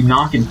no, see,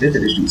 Knock in 5th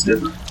edition is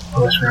different.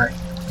 Oh, that's right.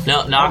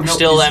 No, Knock no,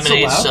 still is it so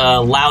emanates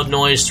loud? loud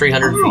noise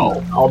 300 Oh.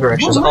 feet, all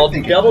directions. What was I I'll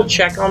thinking? double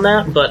check on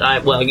that, but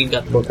you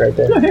got the book right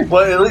there.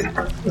 Well,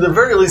 at the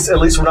very least,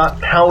 we're not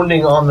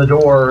pounding on the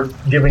door,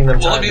 giving them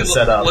time to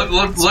set up.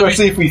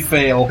 Especially if we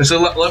fail. So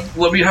let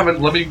me.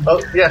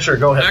 Oh, yeah, sure,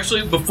 go ahead.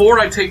 Actually, before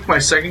I take my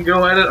second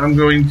go at it, I'm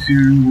going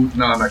to.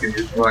 No, I'm not going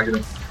to use it. I'm not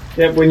going to.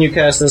 Yep, when you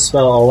cast this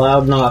spell, a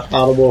loud knock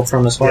audible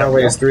from as far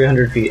away as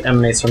 300 feet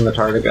emanates from the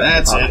target.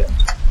 That's it.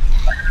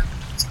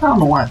 I don't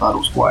know why I thought it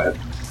was quiet.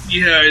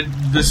 Yeah,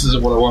 this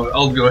isn't what I want.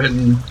 I'll go ahead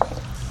and.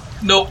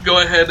 Nope,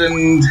 go ahead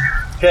and.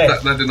 Okay,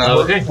 That did not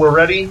work. Okay. we're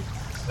ready.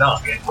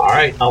 Knock.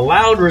 Alright, a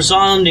loud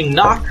resounding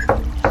knock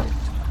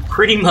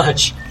pretty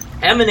much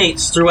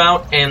emanates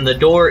throughout, and the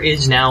door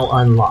is now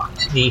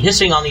unlocked. The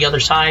hissing on the other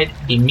side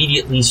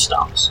immediately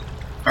stops.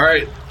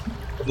 Alright.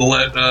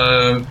 Let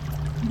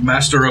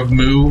Master of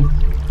Mu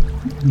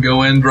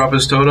go in, drop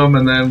his totem,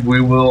 and then we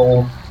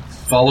will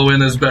follow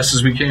in as best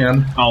as we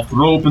can. I'll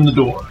throw open the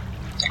door.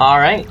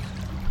 Alright,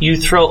 you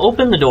throw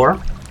open the door,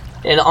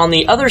 and on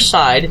the other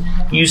side,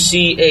 you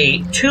see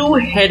a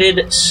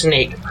two-headed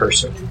snake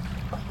person.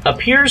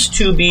 Appears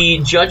to be,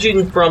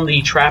 judging from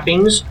the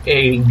trappings,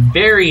 a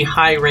very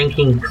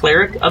high-ranking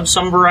cleric of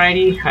some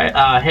variety,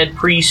 head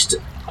priest,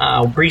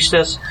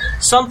 priestess,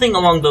 something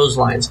along those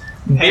lines.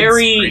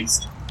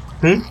 Heads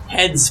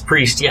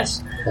priest,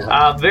 yes.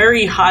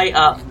 Very high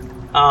up,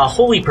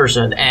 holy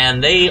person,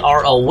 and they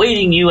are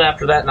awaiting you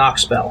after that knock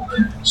spell.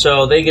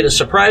 So they get a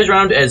surprise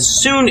round. As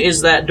soon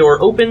as that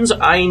door opens,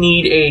 I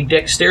need a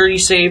dexterity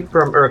save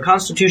or a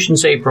constitution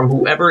save from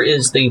whoever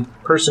is the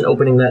person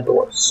opening that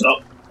door.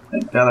 So,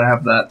 thank God I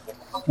have that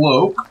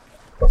cloak.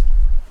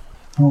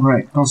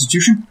 Alright,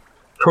 Constitution?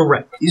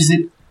 Correct. Is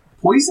it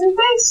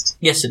poison-based?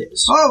 Yes, it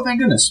is. Oh,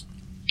 thank goodness.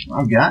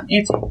 I've got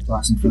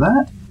anti-toxin for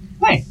that.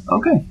 Hey,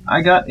 okay.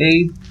 I got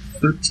a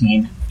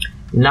 13.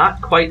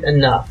 Not quite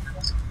enough.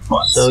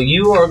 But So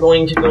you are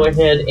going to go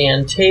ahead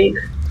and take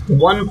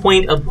 1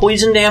 point of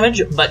poison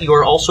damage, but you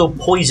are also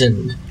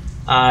poisoned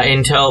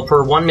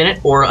for 1 minute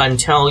or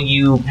until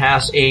you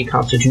pass a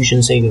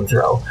Constitution saving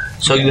throw.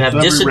 So you have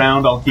every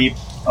round I'll keep...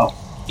 Oh,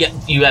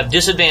 you have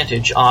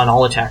disadvantage on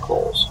all attack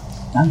rolls.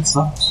 that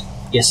sucks.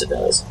 Yes, it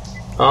does.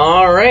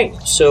 All right,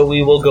 so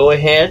we will go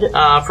ahead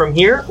from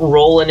here.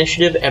 Roll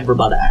initiative,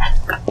 everybody.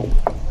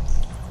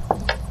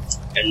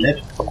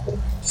 11.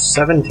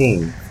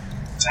 17.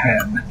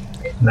 10.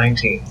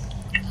 19.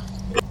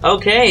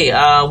 Okay,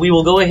 we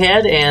will go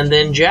ahead, and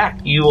then Jack,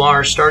 you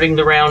are starting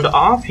the round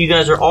off. You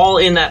guys are all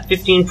in that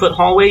 15-foot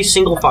hallway,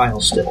 single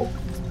file still.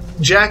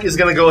 Jack is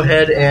going to go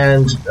ahead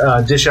and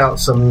dish out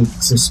some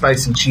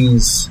spicy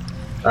cheese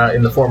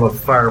in the form of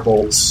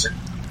firebolts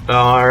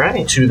All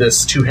right. to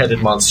this two-headed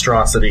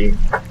monstrosity.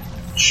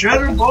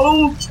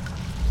 Shutterbolt!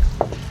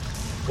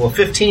 Well,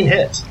 15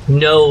 hit,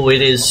 No,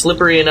 it is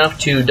slippery enough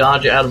to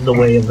dodge out of the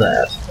way of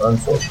that.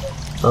 unfortunately.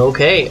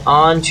 Okay,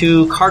 on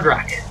to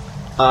Kardrak.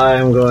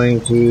 I'm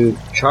going to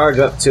charge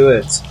up to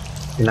it,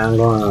 and I'm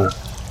going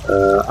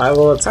to... I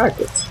will attack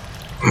it.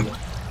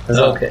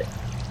 Okay.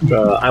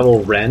 I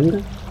will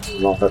rend. I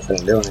don't know if that's going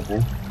to do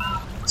anything.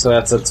 So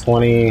that's a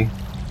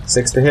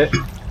 26 to hit.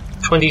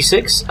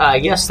 26?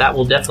 Yes, that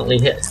will definitely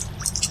hit.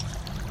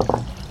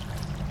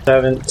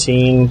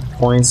 17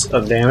 points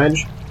of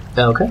damage.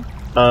 Okay.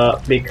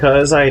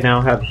 Because I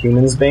now have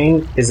Human's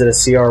Bane, is it a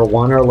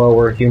CR1 or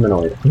lower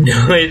humanoid?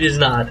 No, it is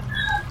not.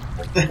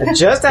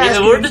 Just Yeah,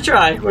 asking. worth a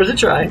try. Worth a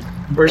try.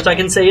 Worst I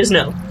can say is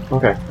no.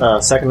 Okay.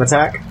 Second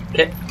attack.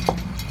 Okay.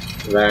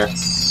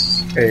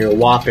 That's a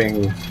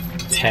whopping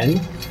 10.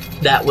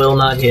 That will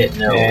not hit,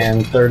 no.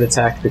 And third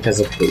attack because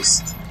of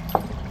haste.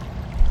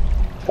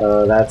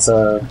 That's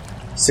a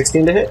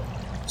 16 to hit.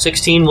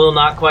 16 will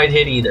not quite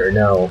hit either,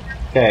 no.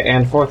 Okay,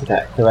 and fourth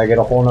attack. Did I get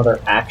a whole nother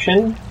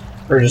action?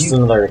 Or just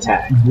another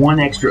attack? One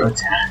extra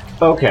attack.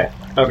 Okay.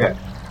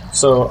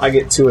 So I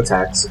get 2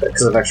 attacks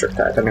because of extra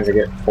attack. That means I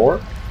get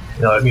 4?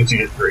 No, it means you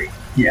get 3.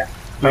 Yeah.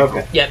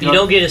 Okay. Yeah, you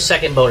don't get a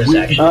second bonus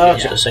action.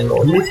 Okay. Just a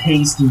single. With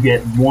haste, you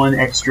get one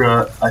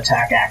extra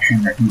attack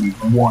action that can be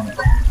one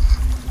attack.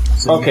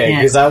 So you Okay,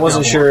 can't because I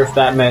wasn't double. sure if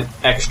that meant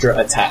extra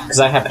attack. Because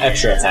I have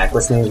extra attack,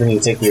 which means when you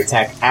take the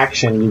attack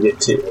action, you get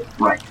 2.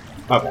 Right.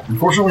 Okay.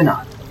 Unfortunately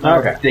not.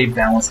 Okay. They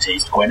balanced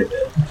haste quite a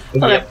bit.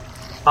 Yep.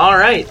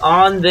 Alright,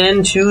 on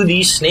then to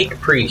the Snake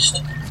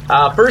Priest.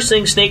 First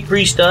thing Snake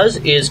Priest does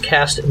is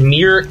cast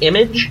Mirror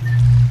Image,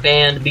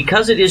 and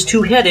because it is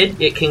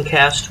two-headed, it can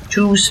cast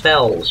 2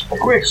 spells.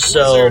 Quick,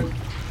 So,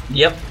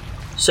 yep.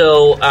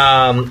 So,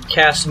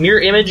 cast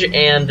Mirror Image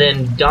and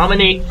then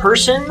Dominate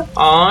Person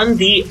on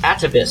the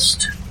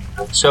Atavist.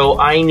 So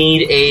I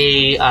need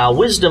a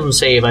Wisdom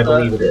save, I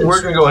believe it is.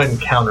 We're going to go ahead and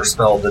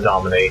counterspell the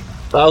Dominate.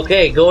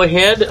 Okay, go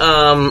ahead.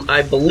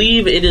 I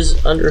believe it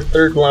is under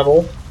 3rd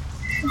level.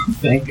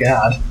 Thank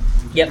God.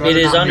 Yep, it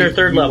is under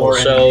 3rd level,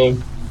 so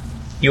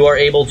you are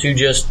able to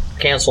just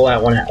cancel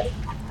that one out.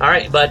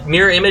 Alright, but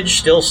Mirror Image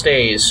still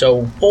stays,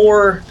 so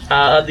 4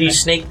 of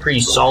these Snake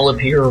Priests all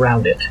appear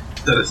around it.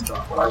 That is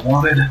not what I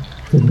wanted.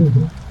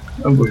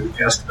 I'm going to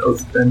cast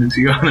Oath of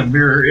Enmity on a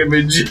mirror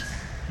image.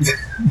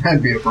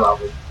 That'd be a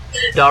problem.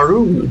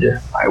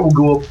 Darude. I will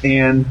go up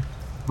and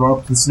run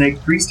up to the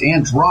Snake Priest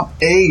and drop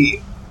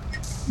a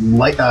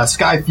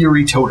Sky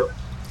Fury Totem.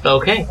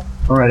 Okay.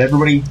 Alright,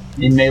 everybody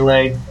in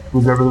melee,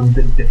 who's ever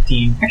within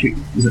 15. Actually,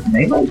 is it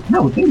melee?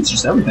 No, I think it's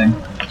just everything.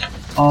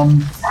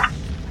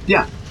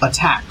 Yeah,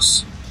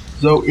 attacks.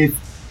 So if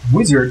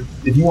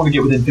you want to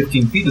get within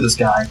 15 feet of this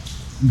guy,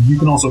 you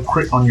can also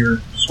crit on your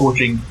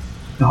scorching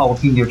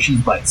jalapeno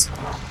cheese bites.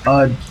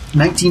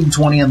 19 to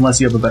 20 unless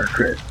you have a better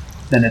crit.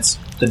 Then it's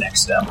the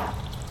next step.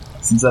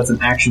 Since that's an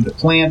action to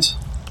plant,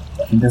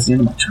 I think that's the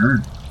end of my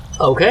turn.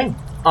 Okay.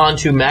 On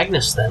to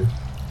Magnus then.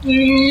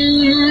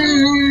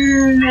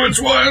 Which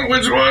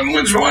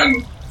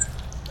one?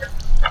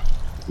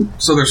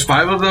 So there's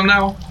 5 of them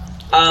now?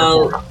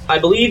 I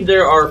believe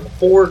there are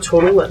 4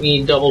 total. Let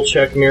me double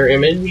check Mirror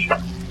Image.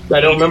 I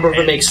don't remember if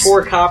it makes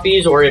 4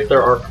 copies or if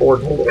there are 4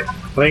 total.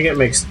 I think it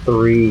makes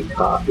 3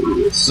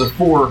 copies. So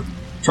 4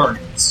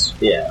 targets.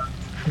 Yeah.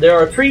 There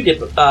are 3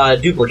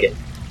 duplicate.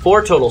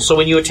 4 total. So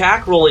when you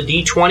attack, roll a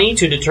d20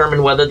 to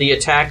determine whether the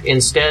attack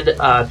instead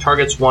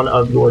targets one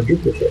of your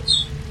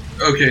duplicates.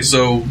 Okay,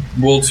 so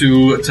roll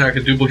to attack a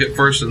duplicate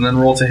first and then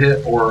roll to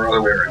hit, or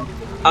other way around?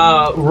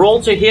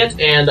 Roll to hit,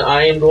 and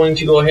I am going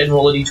to go ahead and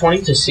roll a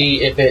d20 to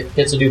see if it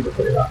hits a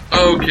duplicate or not.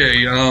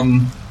 Okay,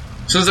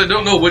 since I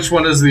don't know which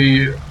one is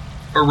the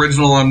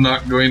original, I'm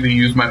not going to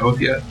use my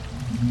oath yet.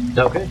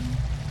 Okay.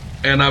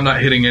 And I'm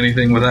not hitting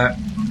anything with that.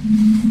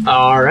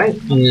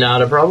 Alright,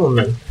 not a problem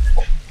then.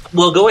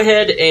 We'll go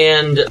ahead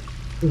and...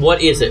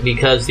 What is it?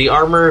 Because the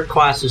armor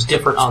class is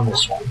different on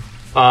this one.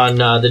 On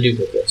the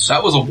duplicates.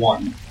 That was a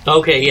 1.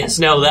 Okay, yes,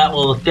 no, that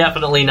will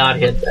definitely not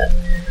hit that.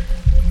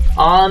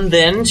 On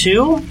then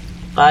to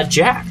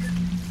Jack.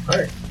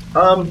 Alright.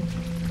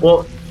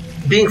 Well,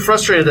 being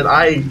frustrated that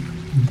I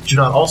do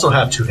not also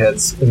have 2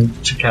 heads and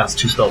to cast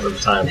 2 spells at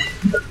a time,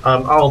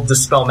 I'll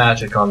Dispel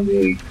Magic on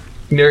the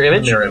Mirror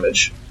Image? Mirror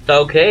Image.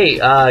 Okay,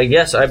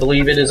 yes, I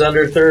believe it is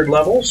under 3rd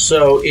level,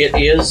 so it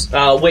is...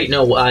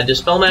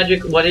 Dispel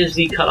Magic, what is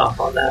the cutoff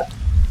on that?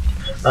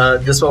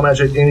 Dispel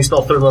Magic, any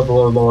spell 3rd level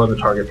or lower the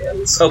target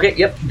ends. Okay,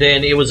 yep,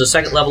 then it was a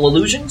 2nd level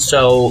illusion,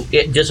 so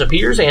it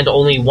disappears, and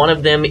only one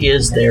of them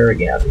is there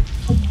again.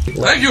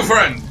 Thank you,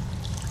 friend!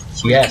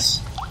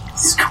 Yes.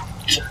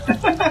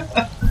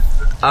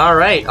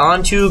 Alright,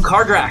 on to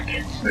Kardrak.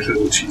 There's a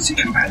little cheesy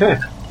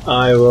companion.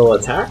 I will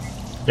attack.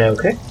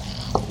 Okay.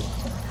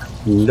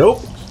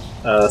 Nope.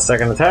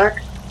 Second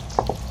attack.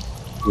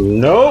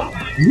 Nope.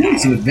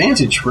 It's an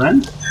advantage,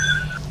 friend.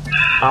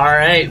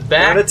 Alright, Third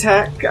back...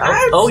 attack.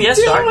 Oh,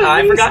 yes, sorry,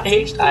 I forgot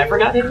haste.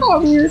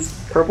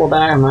 Purple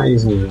die, I'm not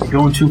using it.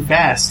 Going too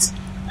fast.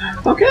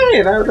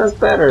 Okay, that's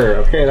better.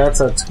 Okay, that's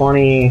a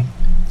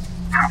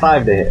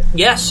 25 to hit.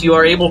 Yes, you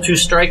are able to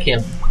strike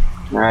him.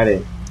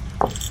 Alrighty.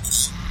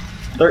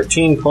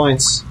 13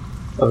 points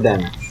of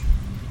damage.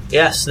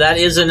 Yes, that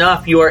is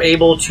enough. You are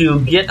able to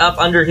get up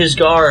under his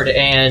guard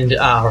and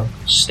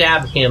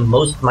stab him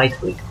most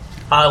mightily.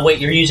 Wait,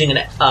 you're using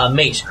a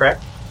mace,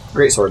 correct?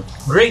 Greatsword.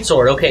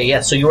 Greatsword, okay,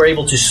 yes. So you are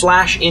able to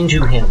slash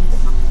into him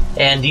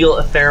and deal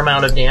a fair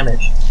amount of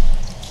damage.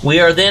 We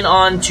are then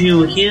on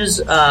to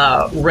his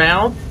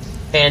round,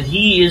 and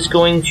he is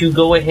going to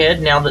go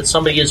ahead, now that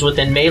somebody is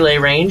within melee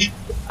range,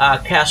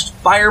 cast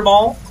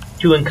Fireball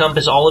to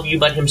encompass all of you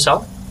but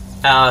himself.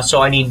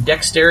 So I need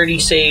dexterity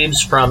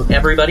saves from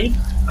everybody.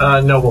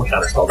 No, we'll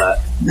counterspell that.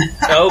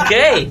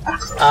 Okay,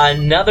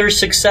 another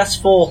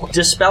successful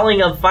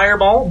dispelling of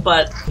fireball,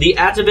 but the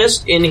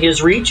atavist in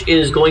his reach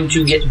is going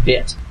to get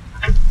bit.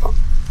 I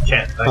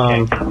can't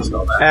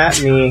counterspell that.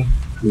 At me,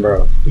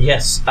 bro.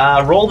 Yes,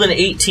 rolled an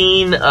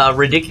 18,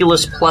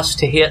 ridiculous plus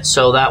to hit,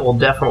 so that will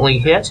definitely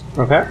hit.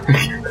 Okay.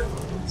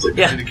 It's like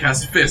Yeah. trying to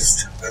cast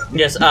fist.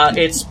 Yes,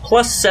 it's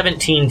plus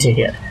 17 to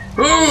hit.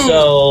 Ooh!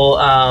 So,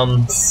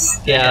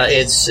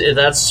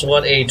 that's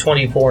what a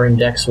 24 in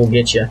Dex will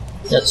get you.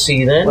 Let's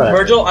see then. Whatever.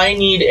 Virgil, I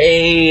need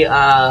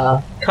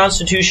a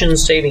Constitution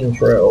saving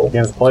throw.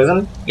 Against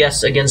poison?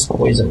 Yes, against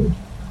poison.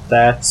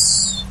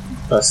 That's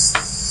a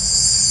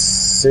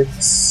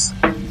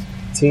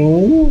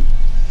 16.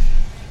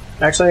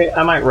 Actually,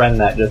 I might run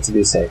that just to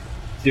be safe.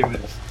 Do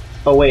it.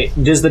 Oh, wait.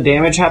 Does the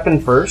damage happen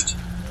first?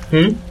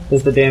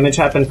 Does the damage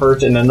happen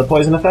first and then the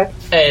poison effect?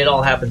 It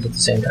all happens at the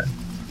same time.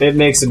 It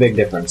makes a big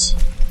difference.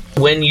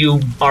 When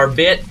you are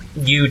bit,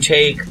 you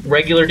take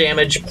regular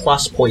damage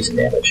plus poison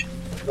damage.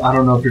 I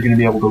don't know if you're going to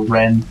be able to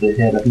rend the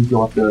hit. I think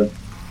you'll have to...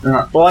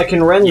 Well, I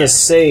can run the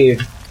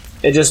save.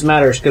 It just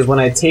matters because when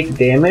I take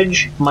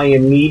damage, my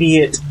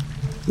immediate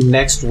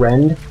next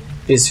rend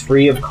is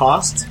free of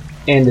cost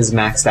and is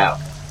maxed out.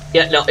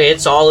 Yeah, no,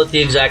 it's all at the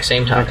exact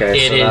same time.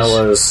 Okay, It so is. that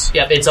was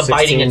Yep, it's a 16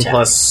 biting attack.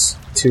 plus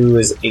 2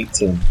 is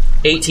 18.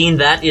 18,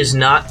 that is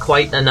not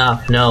quite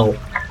enough, no.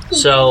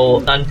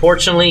 So,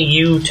 unfortunately,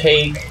 you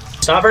take...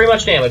 It's not very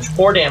much damage,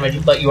 4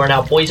 damage, but you are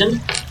now poisoned,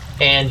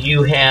 and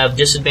you have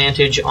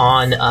disadvantage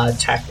on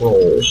attack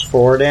rolls.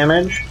 4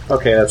 damage?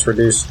 Okay, that's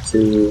reduced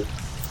to...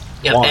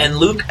 Yep, 1. and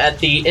Luke, at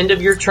the end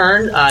of your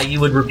turn, you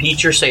would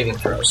repeat your saving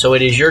throw. So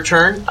it is your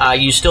turn.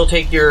 You still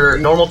take your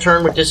normal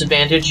turn with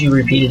disadvantage. You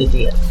repeat it at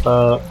the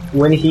end.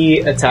 When he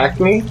attacked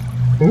me,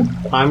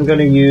 I'm going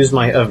to use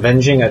my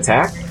avenging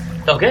attack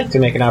Okay, to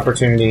make an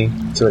opportunity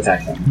to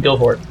attack him. go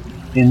for it.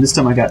 And this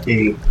time I got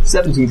a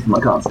 17 for my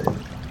con save.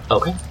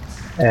 Okay.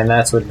 And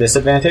that's with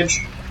disadvantage?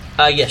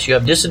 Yes, you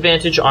have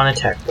disadvantage on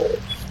attack rolls.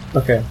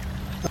 Okay.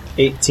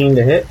 18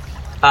 to hit?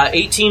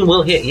 18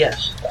 will hit,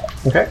 yes.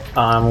 Okay.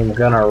 I'm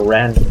gonna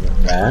rend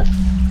that.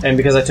 And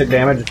because I took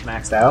damage, it's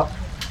maxed out.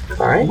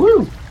 Alright.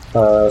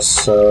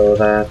 So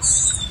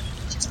that's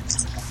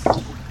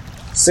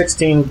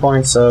 16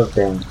 points of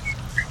damage.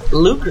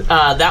 Luke,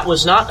 that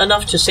was not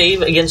enough to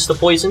save against the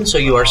poison, so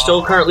you are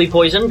still currently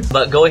poisoned,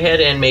 but go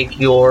ahead and make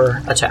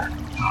your attack,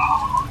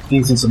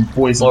 Using some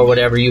poison. or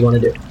whatever you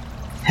want to do.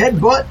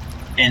 Headbutt,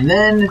 and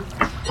then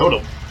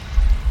totem.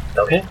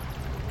 Okay.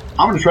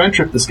 I'm going to try and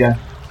trip this guy.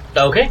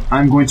 Okay.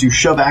 I'm going to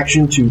shove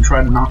action to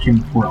try to knock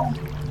him prone.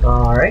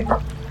 Alright.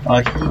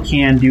 He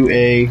can do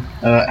a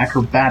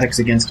acrobatics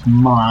against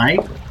my...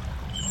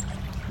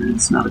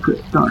 It's not a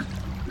crit. Darn.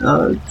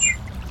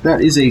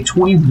 That is a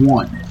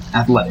 21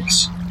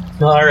 athletics.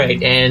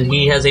 Alright, and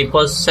he has a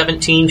plus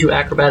 17 to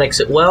acrobatics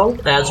as well,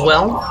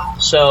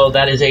 so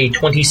that is a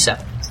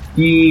 27.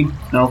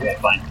 Okay,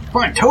 fine.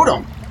 Fine,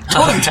 totem!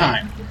 Totem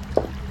time!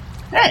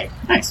 Hey,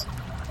 nice.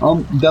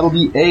 That'll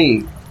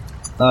be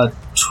a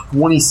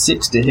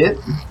 26 to hit.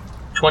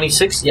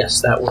 26?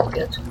 Yes, that will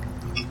hit.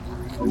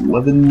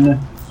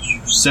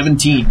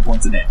 17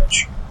 points of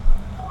damage.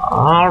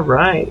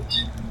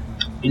 Alright.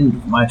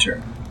 My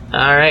turn.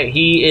 Alright,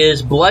 he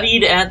is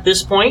bloodied at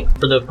this point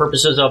for the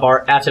purposes of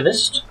our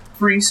atavist.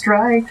 Free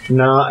strike.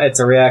 No, it's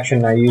a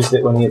reaction. I used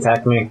it when he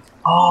attacked me.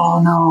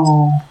 Oh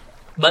no.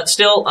 But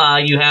still,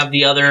 you have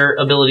the other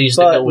abilities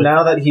that go But with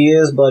now that he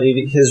is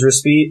bloodied, his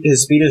speed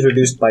is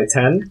reduced by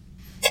 10.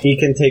 He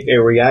can take a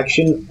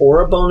reaction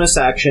or a bonus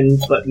action,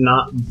 but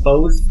not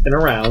both in a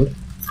round.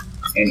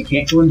 And he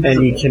can't go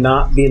invisible. And he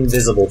cannot be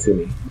invisible to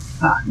me.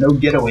 No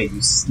getaway, you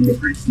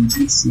slippery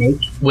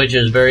snake. which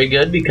is very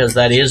good because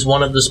that is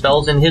one of the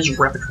spells in his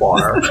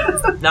repertoire.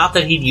 Not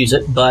that he'd use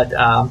it, but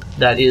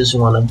that is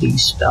one of the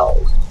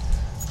spells.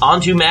 On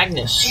to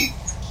Magnus.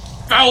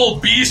 Foul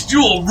beast,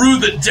 you will rue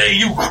the day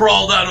you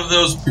crawled out of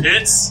those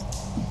pits.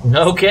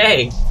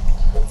 Okay.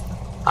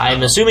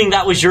 I'm assuming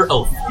that was your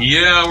oath.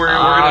 Yeah, we're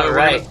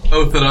gonna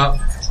oath it up.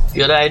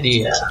 Good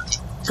idea.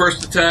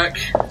 First attack,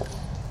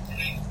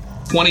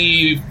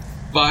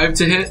 25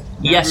 to hit.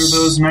 Yes. Are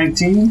those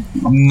 19?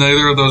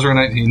 Neither of those are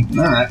 19.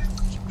 Alright.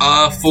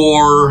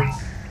 For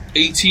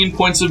 18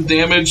 points of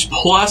damage,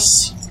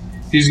 plus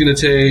he's going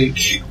to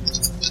take,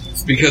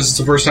 because it's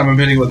the first time I'm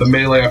hitting with a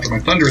melee after my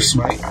Thunderous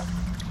Smite,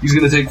 he's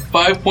going to take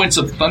 5 points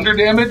of thunder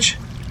damage.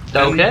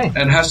 Okay.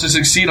 And has to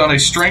succeed on a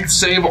strength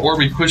save or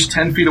be pushed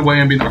 10 feet away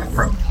and be knocked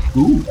prone.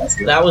 Ooh, that's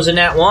good. That was a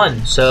nat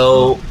 1,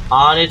 so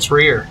on its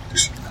rear.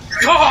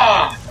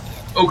 Ah!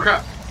 Oh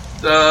crap.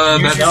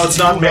 That's No, it's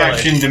not Move melee.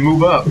 action to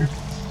move up.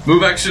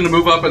 move action to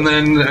move up and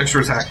then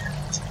extra attack.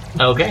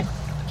 Okay.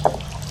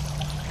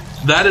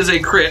 That is a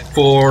crit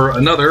for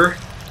another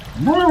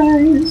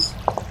Nice.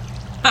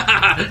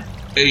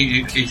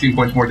 18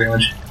 points more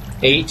damage.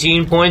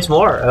 18 points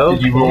more.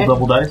 Okay. Did you roll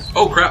double dice?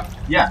 Oh crap.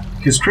 Yeah,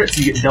 because crits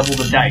you get double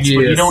the dice, but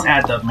you Yes. don't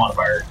add the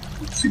modifier.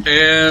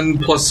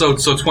 And plus so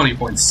 20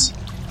 points.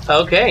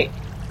 Okay.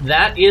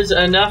 That is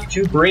enough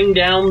to bring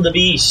down the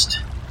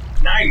beast.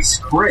 Nice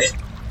crit.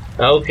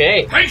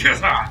 Okay. Thank you,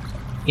 sir.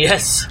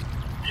 Yes.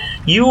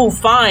 You will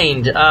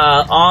find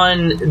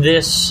on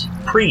this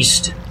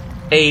priest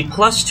a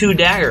 +2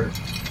 dagger,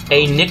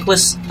 a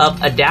necklace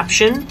of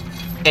adaption,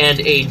 and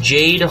a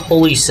jade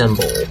holy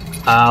symbol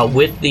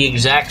with the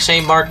exact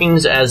same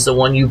markings as the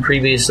one you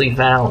previously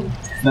found,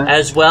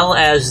 as well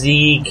as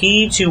the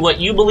key to what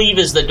you believe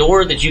is the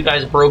door that you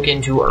guys broke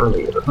into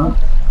earlier.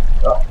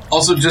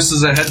 Also, just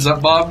as a heads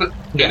up, Bob,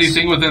 Yes.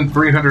 anything within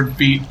 300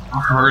 feet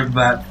heard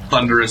that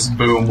thunderous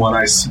boom when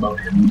I smote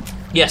him.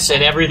 Yes,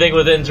 and everything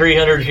within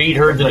 300 feet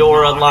heard the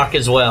door unlock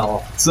as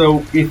well.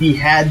 So if he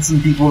had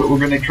some people that were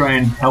going to try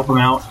and help him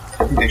out,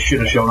 I think they should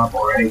have shown up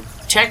already.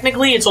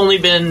 Technically, it's only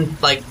been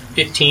like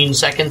 15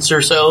 seconds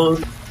or so.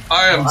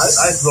 I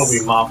thought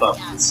we mop up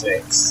the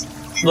snakes.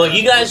 Well,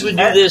 you guys would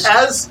do this.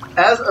 As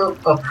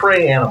a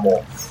prey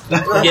animal.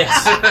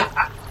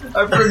 Yes.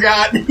 I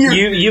forgot.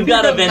 You've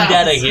got a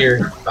vendetta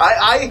here.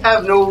 I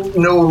have no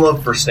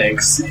love for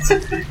snakes,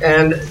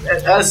 and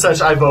as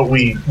such, I vote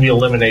we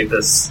eliminate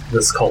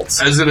this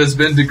cult. As it has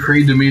been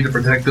decreed to me to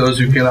protect those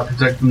who cannot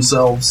protect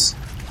themselves,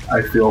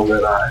 I feel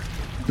that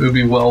it would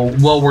be well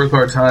worth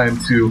our time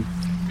to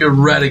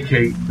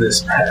eradicate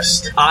this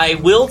pest. I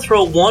will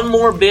throw one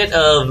more bit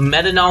of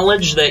meta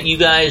knowledge that you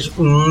guys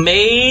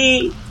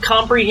may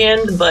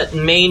comprehend but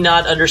may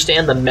not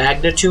understand the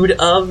magnitude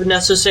of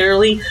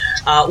necessarily.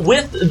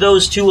 With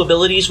those two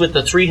abilities, with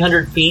the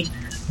 300 feet,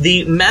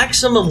 the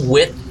maximum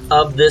width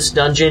of this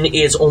dungeon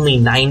is only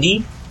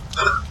 90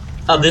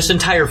 of this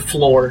entire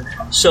floor.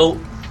 So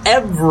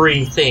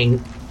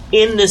everything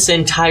in this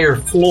entire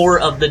floor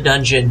of the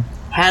dungeon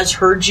has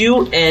heard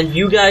you, and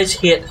you guys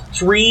hit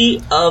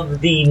 3 of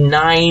the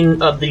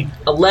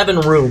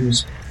 11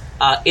 rooms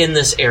in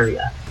this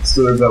area.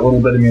 So there's that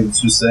little bit of me that's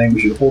just saying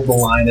we should hold the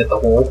line at the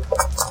hole,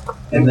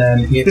 and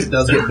then if it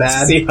does get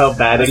bad, See how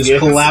bad it just gets.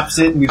 collapse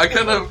it. And we I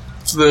kind of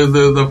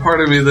the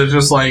part of me that's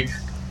just like,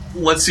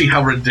 let's see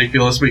how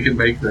ridiculous we can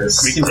make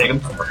this. can take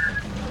him.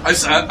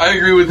 I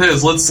agree with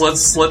his. Let's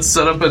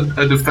set up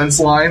a defense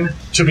line.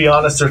 To be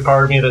honest, there's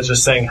part of me that's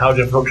just saying, how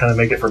difficult can I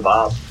make it for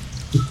Bob?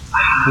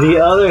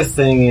 The other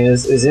thing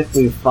is if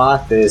we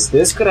fought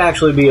this could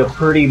actually be a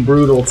pretty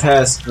brutal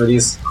test for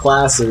these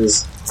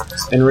classes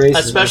and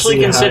races. Especially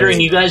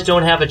considering you guys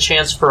don't have a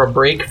chance for a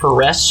break for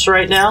rests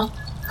right now.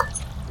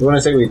 You want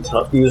to say we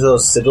use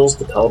those sigils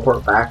to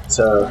teleport back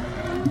to...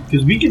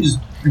 Because we can just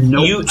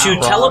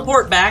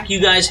Teleport back,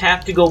 you guys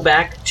have to go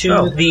back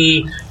to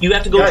you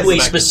have to go Guys, to a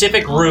back.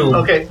 specific room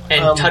Okay,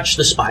 touch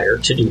the spire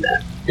to do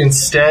that.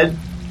 Instead,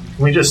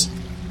 can we just,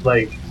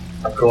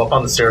 go up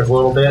on the stairs a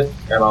little bit,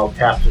 and I'll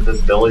cast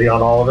invisibility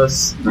on all of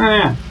us,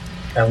 and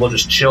we'll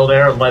just chill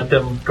there and let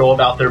them go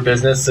about their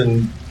business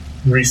and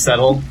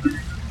resettle.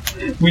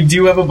 We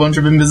do have a bunch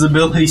of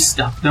invisibility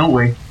stuff, don't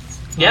we?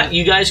 Yeah,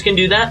 you guys can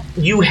do that.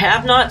 You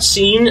have not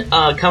seen,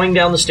 coming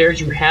down the stairs,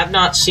 you have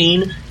not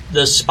seen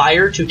the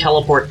spire to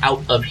teleport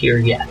out of here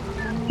yet.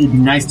 It'd be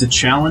nice to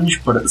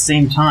challenge, but at the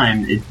same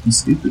time, it'd be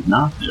stupid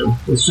not to.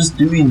 Let's just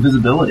do the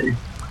invisibility.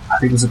 I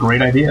think it's a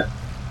great idea.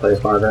 Play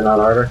smarter, not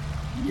harder.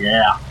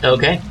 Yeah.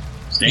 Okay.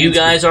 You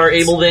guys are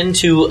able then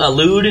to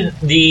elude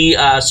the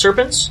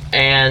serpents,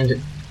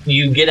 and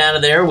you get out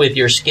of there with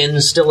your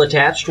skins still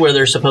attached where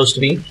they're supposed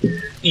to be.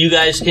 You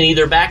guys can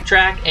either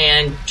backtrack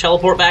and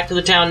teleport back to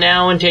the town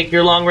now and take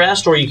your long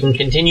rest, or you can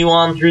continue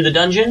on through the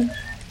dungeon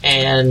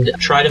and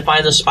try to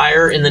find the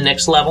spire in the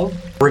next level.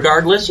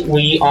 Regardless,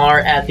 we are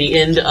at the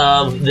end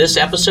of this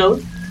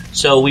episode,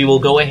 so we will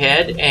go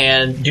ahead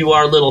and do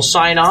our little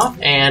sign-off,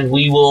 and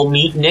we will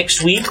meet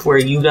next week where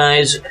you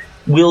guys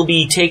will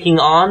be taking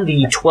on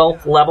the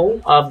 12th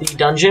level of the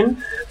dungeon,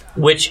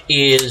 which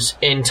is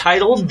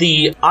entitled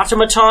the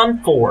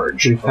Automaton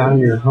Forge. We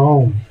found your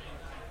home.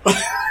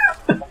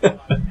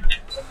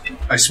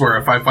 I swear,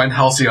 if I find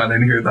Halcyon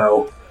in here,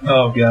 though,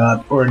 Oh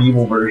god. Or an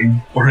evil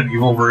version. or an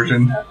evil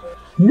version,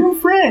 New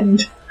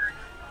friend.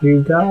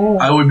 You got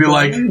I would be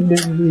like,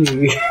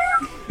 me.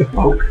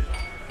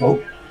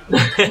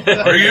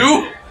 are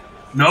you?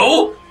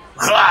 No?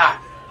 Ah!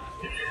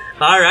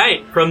 All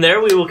right. From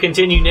there, we will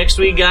continue next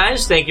week,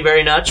 guys. Thank you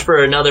very much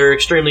for another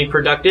extremely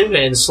productive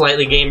and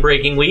slightly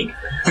game-breaking week.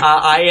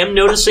 I am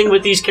noticing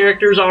with these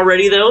characters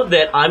already, though,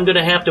 that I'm going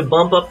to have to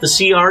bump up the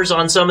CRs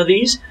on some of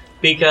these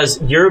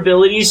because your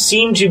abilities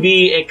seem to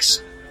be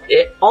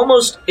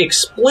almost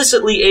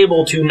explicitly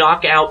able to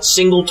knock out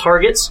single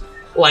targets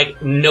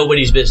like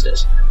nobody's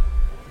business.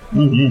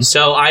 Mm-hmm.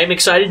 So I'm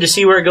excited to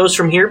see where it goes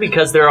from here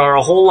because there are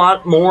a whole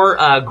lot more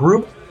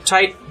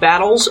group-type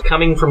battles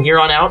coming from here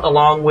on out,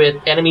 along with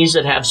enemies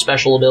that have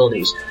special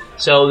abilities.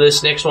 So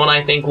this next one,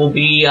 I think, will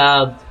be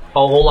a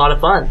whole lot of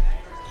fun.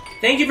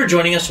 Thank you for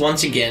joining us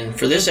once again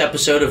for this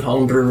episode of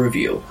Homebrew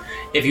Review.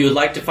 If you would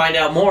like to find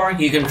out more,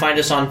 you can find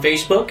us on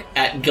Facebook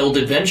at Guild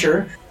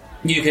Adventure.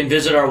 You can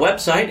visit our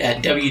website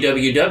at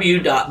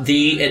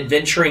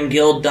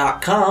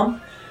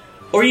www.theadventuringguild.com,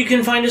 or you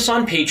can find us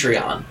on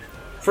Patreon.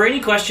 For any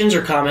questions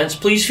or comments,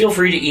 please feel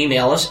free to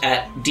email us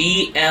at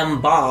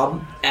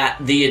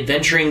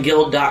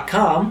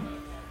dmbob@theadventuringguild.com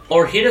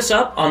or hit us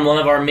up on one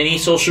of our many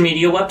social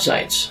media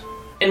websites.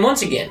 And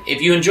once again,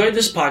 if you enjoyed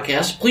this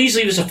podcast, please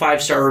leave us a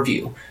 5-star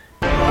review.